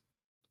is...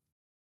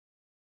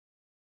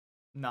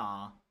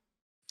 Nah.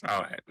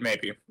 Alright,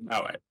 maybe.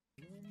 Alright.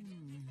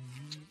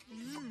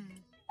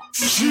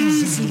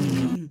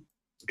 Cheesy.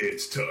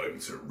 It's time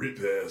to rip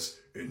ass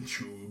and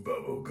chew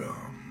bubble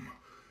gum.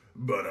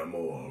 But I'm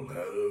all out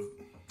of...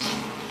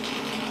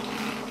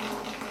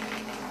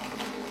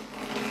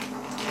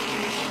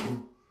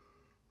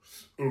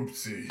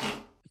 Oopsie.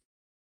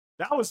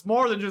 That was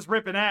more than just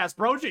ripping ass.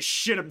 Bro just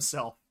shit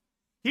himself.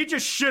 He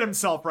just shit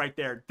himself right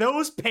there.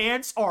 Those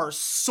pants are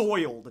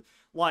soiled.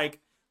 Like,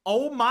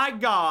 oh my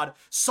god.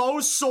 So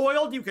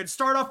soiled you could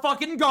start a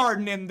fucking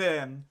garden in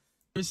them.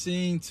 We're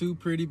seeing two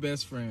pretty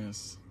best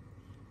friends.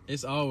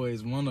 It's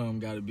always one of them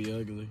gotta be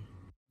ugly.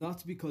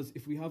 That's because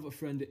if we have a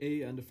friend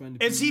A and a friend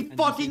B... Is he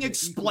fucking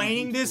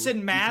explaining this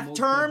in math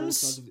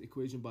terms?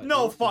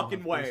 No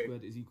fucking way. A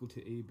squared is equal to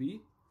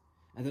AB.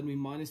 And then we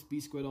minus B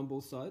squared on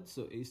both sides.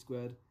 So A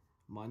squared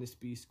minus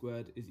B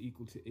squared is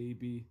equal to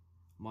AB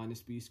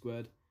minus B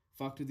squared.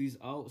 Factor these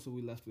out, so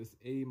we're left with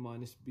A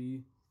minus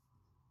B,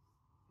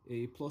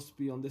 A plus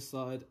B on this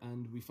side,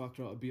 and we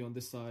factor out a B on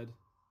this side,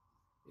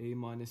 A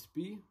minus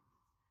B.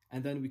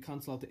 And then we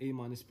cancel out the A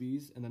minus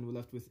B's, and then we're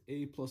left with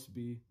A plus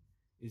B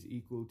is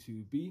equal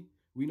to B.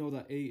 We know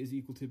that A is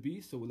equal to B,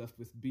 so we're left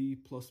with B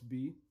plus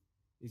B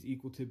is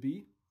equal to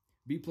B.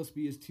 B plus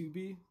B is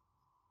 2B,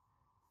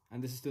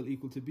 and this is still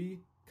equal to B.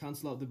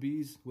 Cancel out the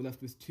B's, we're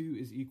left with 2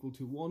 is equal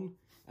to 1,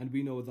 and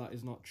we know that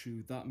is not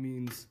true. That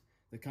means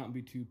there can't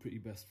be two pretty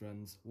best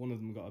friends. One of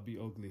them gotta be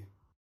ugly.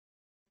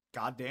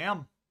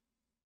 Goddamn.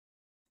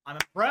 I'm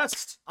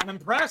impressed. I'm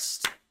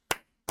impressed.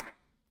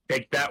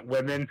 Take that,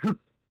 women.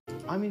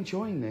 I'm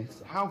enjoying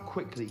this. How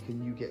quickly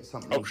can you get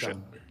something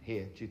done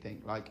here, do you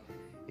think? Like,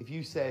 if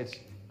you said,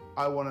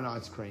 I want an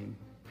ice cream,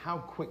 how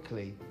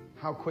quickly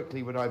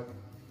would I...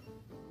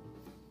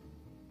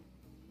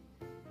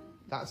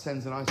 That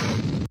sends an ice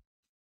cream.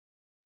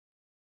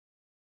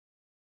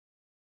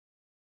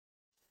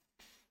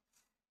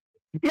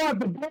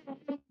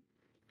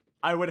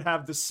 I would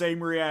have the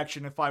same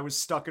reaction if I was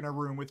stuck in a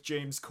room with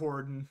James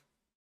Corden.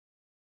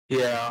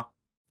 Yeah.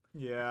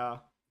 Yeah.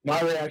 My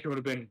reaction would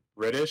have been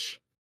British.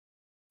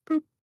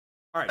 Boop.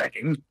 All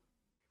right.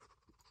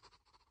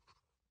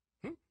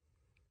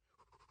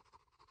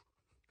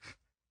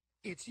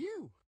 It's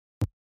you.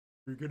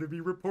 You're gonna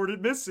be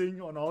reported missing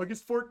on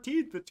August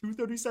 14th at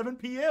 2:37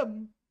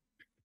 p.m.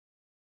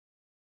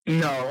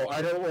 No,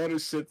 I don't want to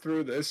sit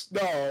through this.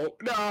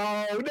 No.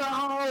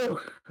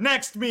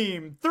 Next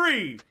meme.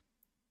 3,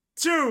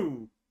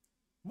 2,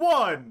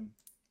 1.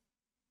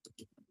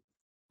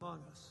 Among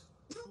us.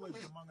 Who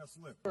among us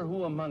live?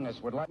 Who among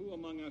us would like... Who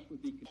among us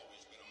would be...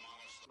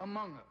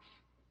 Among us.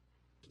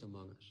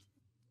 Among us.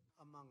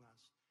 Among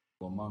us.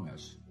 Among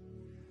us.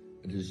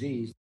 A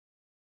disease.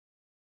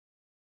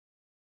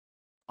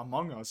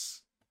 Among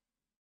Us.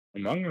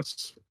 Among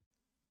Us.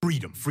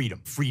 Freedom,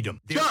 freedom,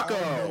 freedom.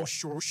 Jocko!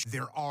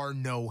 There are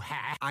no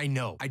hacks. I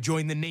know. I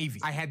joined the Navy.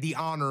 I had the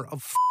honor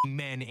of f***ing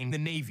men in the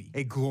Navy.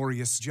 A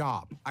glorious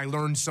job. I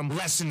learned some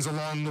lessons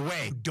along the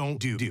way. Don't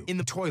do. In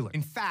the toilet.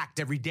 In fact,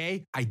 every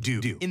day, I do.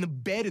 In the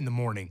bed in the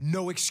morning.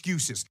 No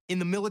excuses. In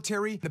the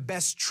military, the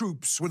best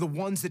troops were the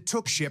ones that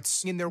took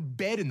shifts in their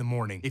bed in the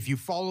morning. If you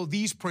follow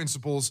these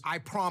principles, I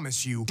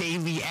promise you,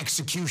 daily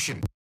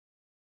execution.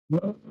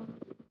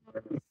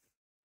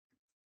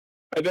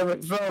 I never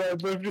thought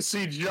I'd live to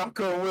see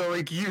Jocko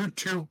Willink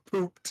YouTube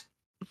pooped.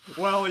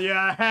 Well, you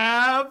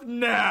have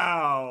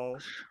now.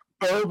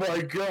 Oh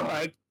my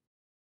god.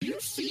 You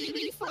see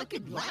me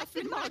fucking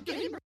laughing, my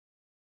gamer?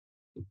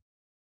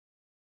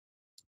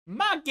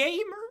 My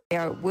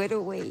gamer? What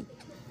are we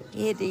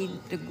hitting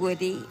the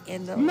goodie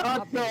in the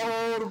Not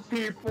the old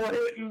people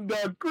hitting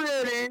the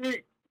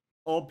gritty.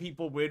 Old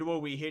people, where are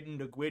we hitting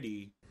the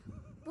gritty?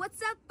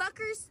 What's up,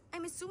 fuckers?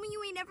 I'm assuming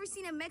you ain't never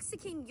seen a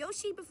Mexican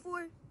Yoshi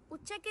before. Well,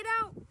 check it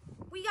out.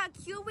 We got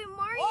Cuban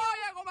Mario.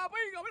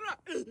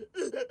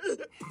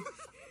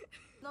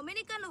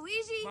 Dominican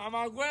Luigi.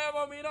 Mamá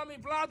huevo, mira mi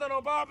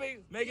plátano,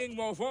 papi. Making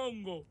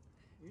mofongo.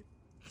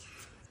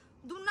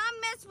 Do not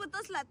mess with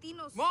us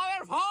Latinos.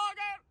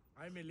 Motherfucker!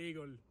 I'm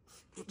illegal.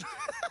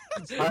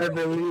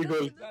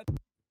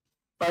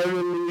 I'm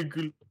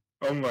illegal.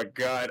 Oh my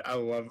god, I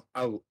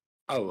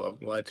love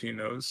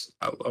Latinos.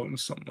 I love them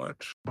so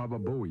much. Baba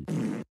Booey.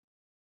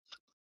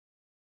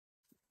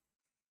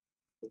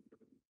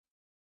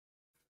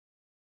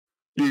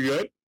 You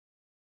good?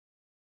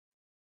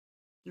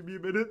 Give me a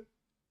minute.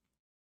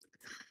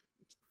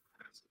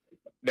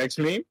 Next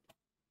meme?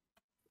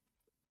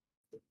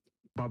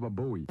 Baba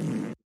Booey.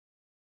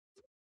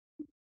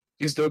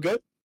 You still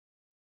good?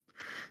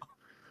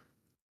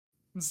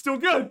 I'm still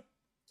good.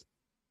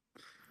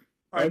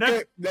 All right,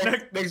 okay,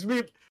 next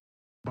meme.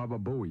 Baba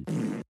Booey.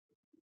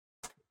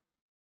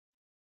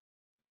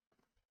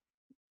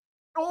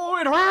 Oh,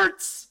 it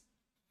hurts.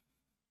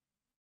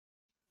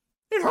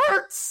 It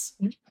hurts.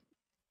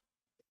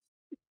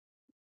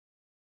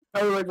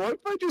 I was like, what if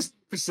I just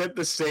sent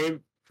the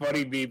same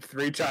funny meme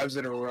 3 times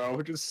in a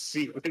row? Just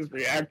see his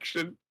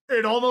reaction.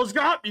 It almost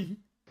got me.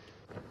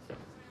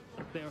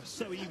 They are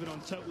so even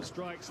on total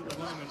strikes at the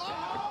moment.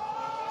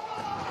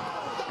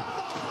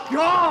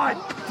 God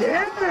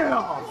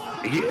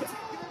damn! Yeah.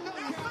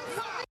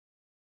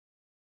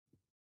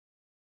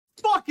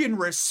 Fucking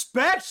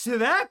respect to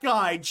that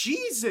guy.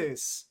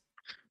 Jesus.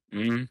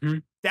 Mm-hmm.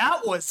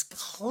 That was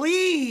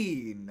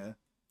clean.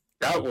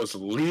 That was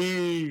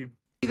lean. What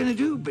you gonna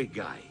do, big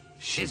guy?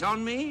 Shit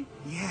on me?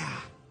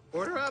 Yeah.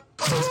 Order up.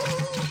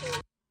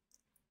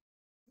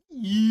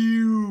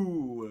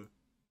 You.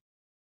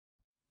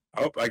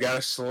 Oh, I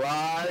gotta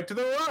slide to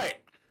the right.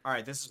 All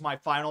right, this is my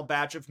final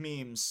batch of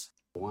memes.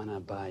 Wanna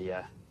buy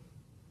ya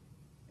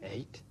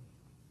 8?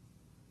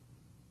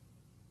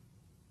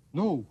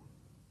 No,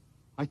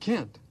 I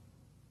can't.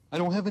 I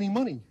don't have any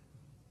money.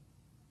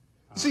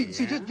 See,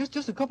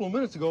 just a couple of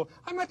minutes ago,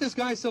 I met this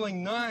guy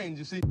selling 9s,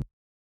 you see.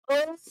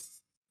 Oh,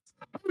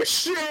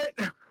 shit.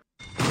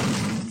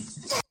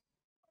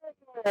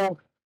 Oh.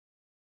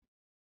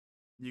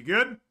 You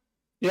good?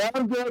 Yeah,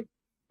 I'm good.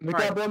 Look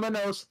All out, right. blow my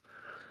nose.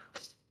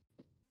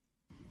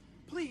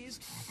 Please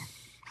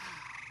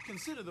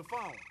consider the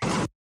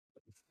phone.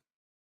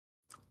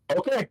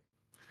 Okay.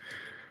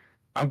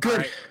 I'm good. All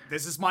right,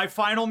 this is my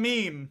final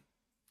meme.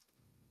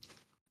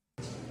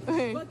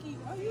 Bucky,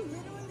 are you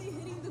literally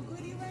hitting the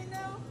goodie right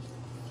now?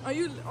 Are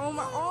you? Oh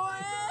my! Oh!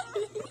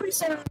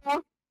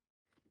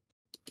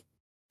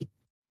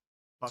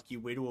 Fuck you,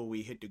 wait till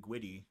we hit the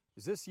gwitty.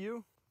 Is this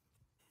you?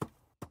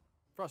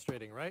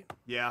 Frustrating, right?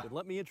 Yeah. Then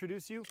let me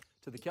introduce you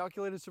to the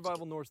Calculated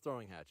Survival Norse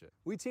Throwing Hatchet.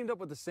 We teamed up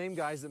with the same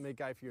guys that make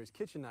Guy Fieri's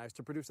kitchen knives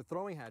to produce a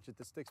throwing hatchet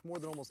that sticks more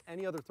than almost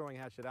any other throwing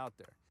hatchet out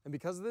there. And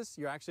because of this,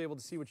 you're actually able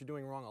to see what you're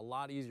doing wrong a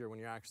lot easier when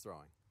you're axe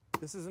throwing.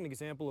 This is an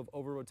example of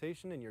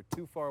over-rotation and you're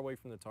too far away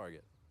from the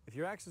target. If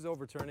your axe is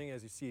overturning,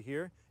 as you see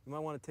here, you might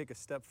want to take a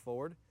step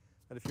forward.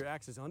 And if your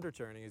axe is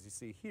underturning, as you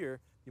see here,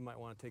 you might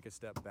want to take a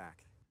step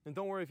back. And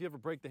don't worry if you ever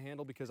break the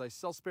handle, because I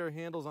sell spare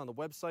handles on the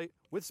website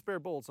with spare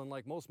bolts,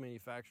 unlike most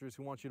manufacturers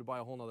who want you to buy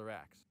a whole nother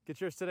axe.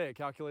 Get yours today at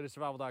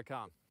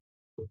calculatedsurvival.com.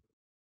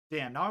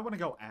 Damn, now I want to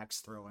go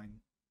axe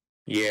throwing.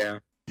 Yeah.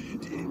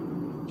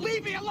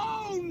 Leave me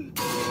alone!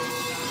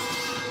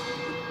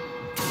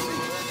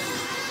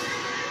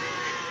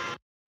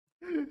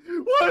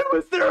 Why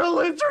was there a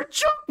lizard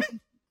jumping?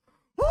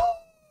 Oh,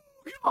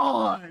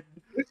 God.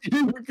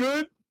 You were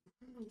good?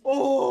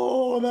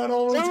 Oh, that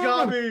almost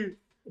got me.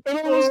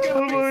 It almost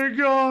got me. Oh, my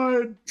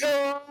God.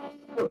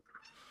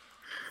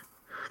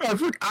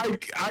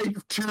 I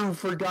too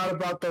forgot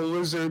about the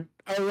lizard.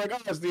 I was like,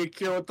 oh, it's the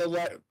Akira with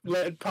the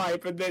lead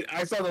pipe, and then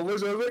I saw the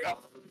lizard. I was like,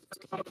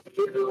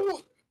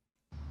 oh.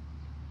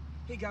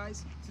 Hey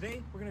guys,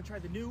 today we're gonna try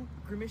the new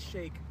Grimace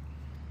Shake.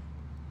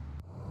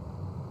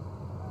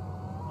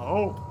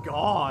 Oh,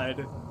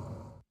 God.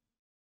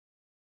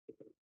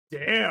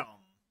 Damn.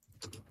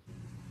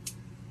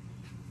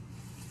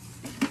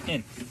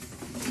 In.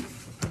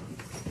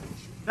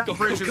 That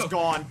fridge is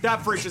gone.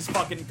 That fridge is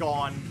fucking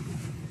gone.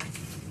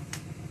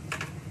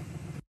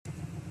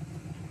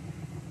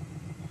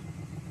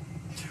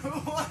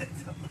 What?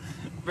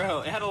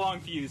 Bro, it had a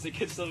long fuse. It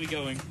could still be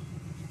going.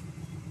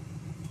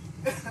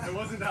 It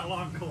wasn't that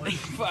long, Colin.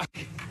 Fuck.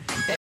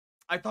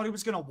 I thought he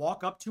was gonna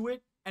walk up to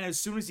it, and as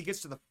soon as he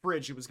gets to the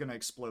fridge, it was gonna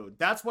explode.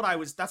 That's what I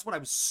was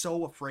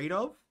so afraid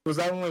of. Was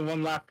that only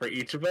one lap for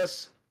each of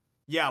us?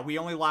 Yeah, we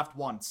only laughed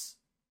once.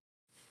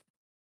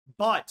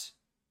 But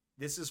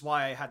this is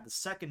why I had the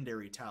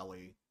secondary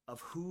tally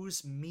of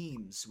whose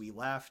memes we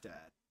laughed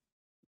at.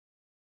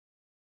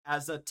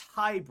 As a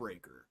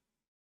tiebreaker,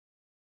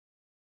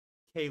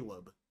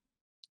 Caleb.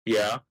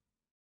 Yeah.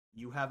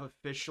 You have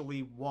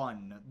officially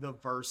won the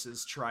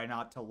versus Try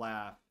Not to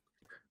Laugh.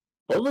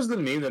 What was the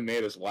meme that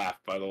made us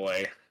laugh, by the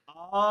way?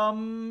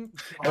 It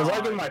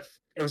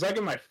was like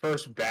in my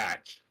first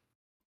batch.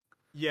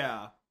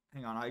 Yeah.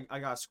 Hang on, I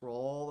gotta scroll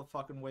all the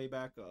fucking way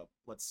back up.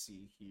 Let's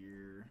see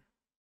here.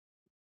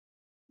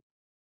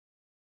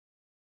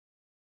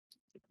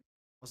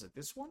 Was it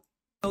this one?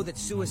 Know that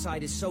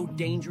suicide is so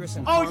dangerous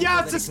and Oh yeah,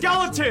 harmful it's a that it could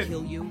actually skeleton!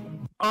 kill you?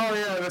 Oh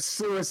yeah, the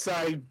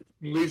suicide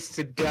leads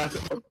to death.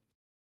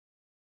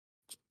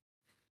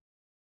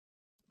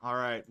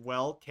 Alright,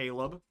 well,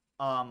 Caleb,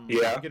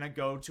 Yeah. I'm gonna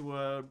go to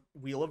a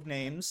wheel of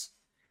names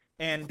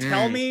and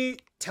tell me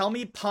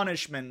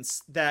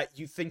punishments that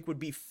you think would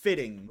be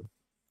fitting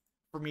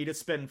for me to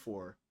spin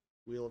for.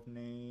 Wheel of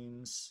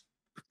names.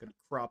 Gonna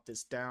crop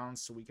this down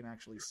so we can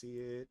actually see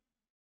it.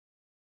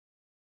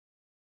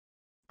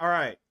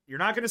 Alright, you're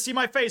not gonna see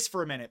my face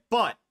for a minute,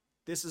 but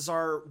this is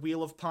our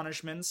wheel of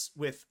punishments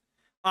with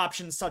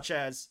options such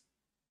as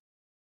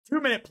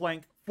 2-minute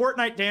plank,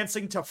 Fortnite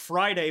dancing to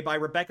Friday by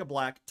Rebecca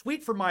Black,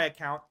 tweet from my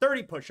account,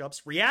 30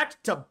 push-ups,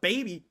 react to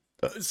Baby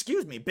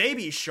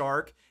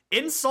Shark,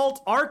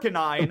 insult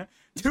Arcanine,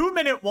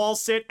 2-minute wall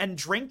sit, and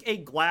drink a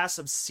glass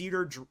of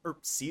Caesar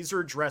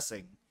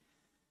dressing.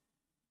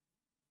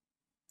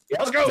 Yeah,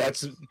 let's go.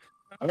 That's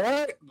all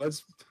right.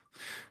 Let's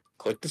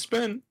click the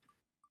spin.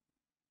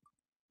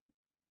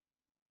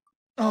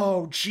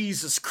 Oh,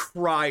 Jesus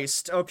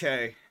Christ.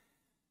 Okay.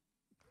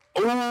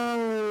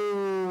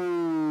 Ooh.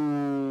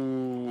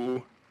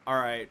 All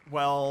right.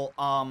 Well,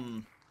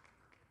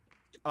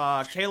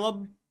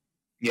 Caleb?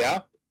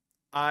 Yeah?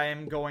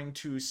 I'm going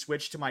to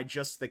switch to my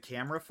just the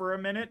camera for a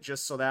minute,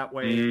 just so that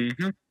way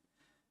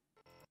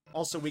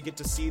Also, we get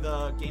to see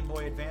the Game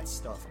Boy Advance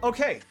stuff.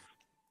 Okay,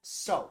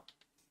 so.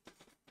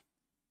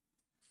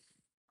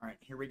 Alright,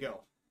 here we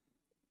go.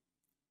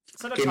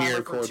 Set a Give me timer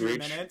your for code 2 reach.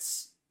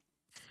 minutes.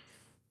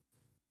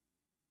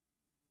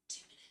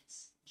 2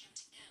 minutes.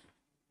 Counting down.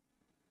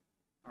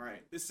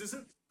 Alright, this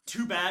isn't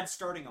too bad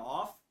starting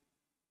off.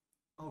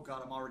 Oh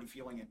god, I'm already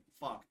feeling it.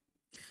 Fuck.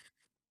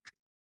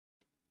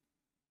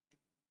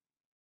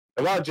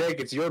 Come on, Jake,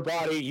 it's your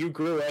body. You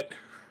grew it.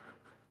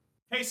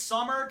 Hey,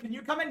 Summer, can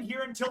you come in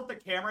here and tilt the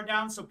camera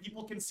down so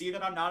people can see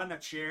that I'm not in a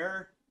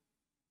chair?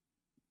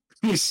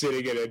 He's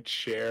sitting in a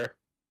chair.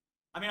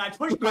 I mean, I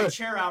pushed my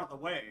chair out of the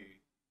way.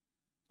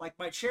 Like,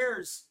 my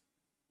chair's...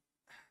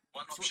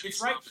 One option It's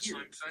is right Harbour's here.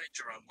 home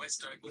furniture on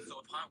West Oakwood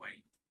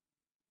Highway.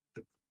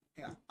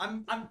 Yeah,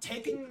 I'm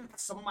taking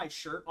some of my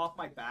shirt off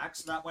my back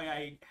so that way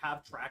I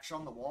have traction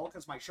on the wall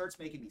because my shirt's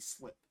making me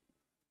slip.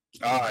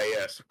 Ah,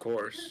 yes, of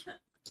course.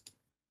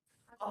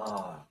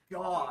 Oh,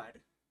 God.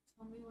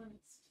 Tell me when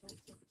it's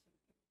tilted.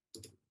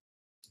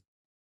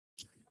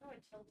 How do I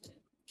tilt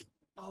it?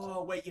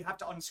 Oh, wait, you have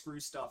to unscrew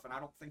stuff, and I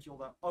don't think you'll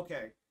know.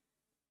 Okay.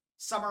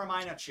 Summer, am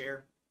I in a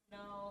chair?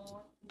 No, it's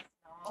not.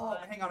 Oh,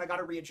 hang on, I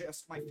gotta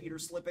readjust. My feet are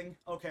slipping.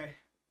 Okay.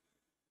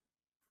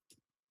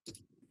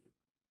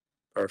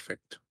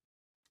 Perfect.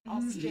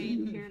 I'll stay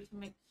in here to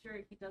make sure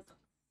he doesn't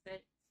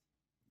sit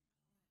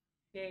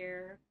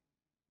there.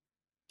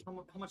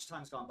 How much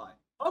time's gone by?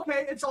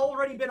 Okay, it's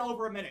already been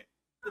over a minute.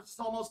 It's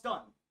almost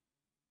done.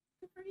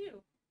 Good for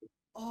you.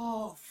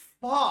 Oh,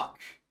 fuck.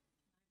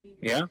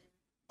 Yeah?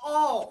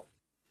 Oh!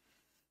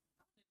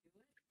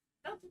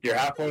 You're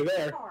halfway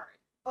there.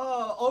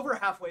 Over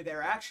halfway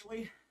there,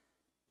 actually.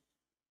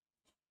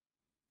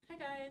 Hi,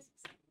 guys.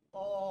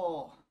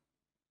 Oh.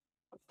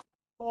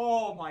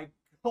 Oh my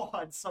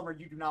god, Summer,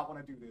 you do not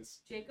want to do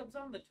this. Jacob's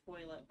on the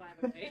toilet, by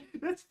the way.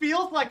 This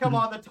feels like I'm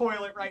on the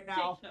toilet right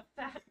now. Taking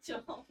a fat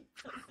dump.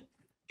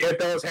 Get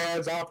those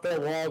hands off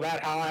the wall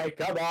that high.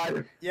 Come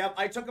on. Yep,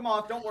 I took them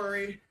off, don't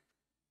worry.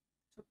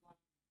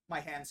 My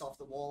hands off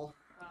the wall.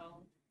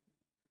 Oh.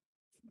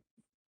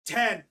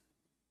 10,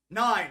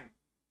 9,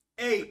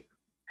 8,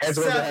 Hands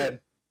over the 7, head.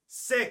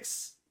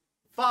 6,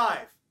 5,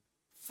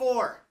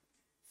 4,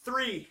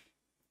 3,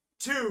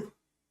 2,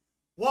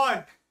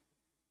 1.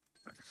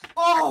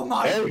 Oh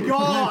my There you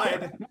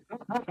god!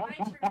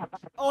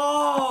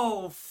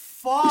 Oh,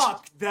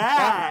 fuck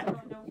that!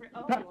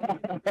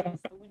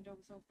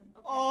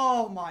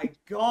 Oh my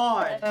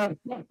god!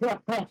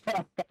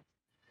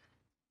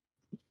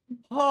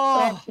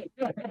 Oh!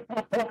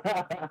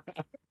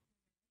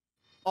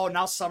 Oh,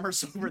 now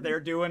Summer's over there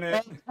doing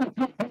it.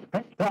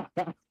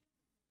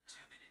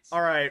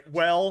 Alright,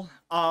 well,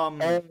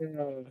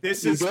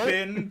 this has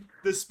been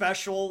the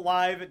special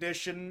live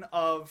edition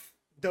of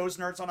Those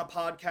Nerds on a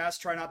Podcast,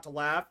 Try Not to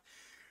Laugh.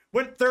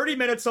 Went 30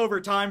 minutes over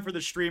time for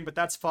the stream, but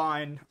that's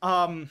fine.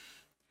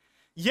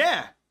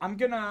 Yeah, I'm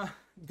gonna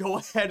go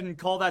ahead and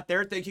call that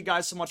there. Thank you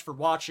guys so much for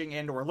watching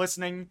and or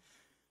listening.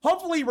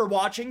 Hopefully you were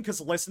watching, because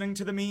listening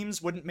to the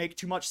memes wouldn't make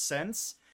too much sense.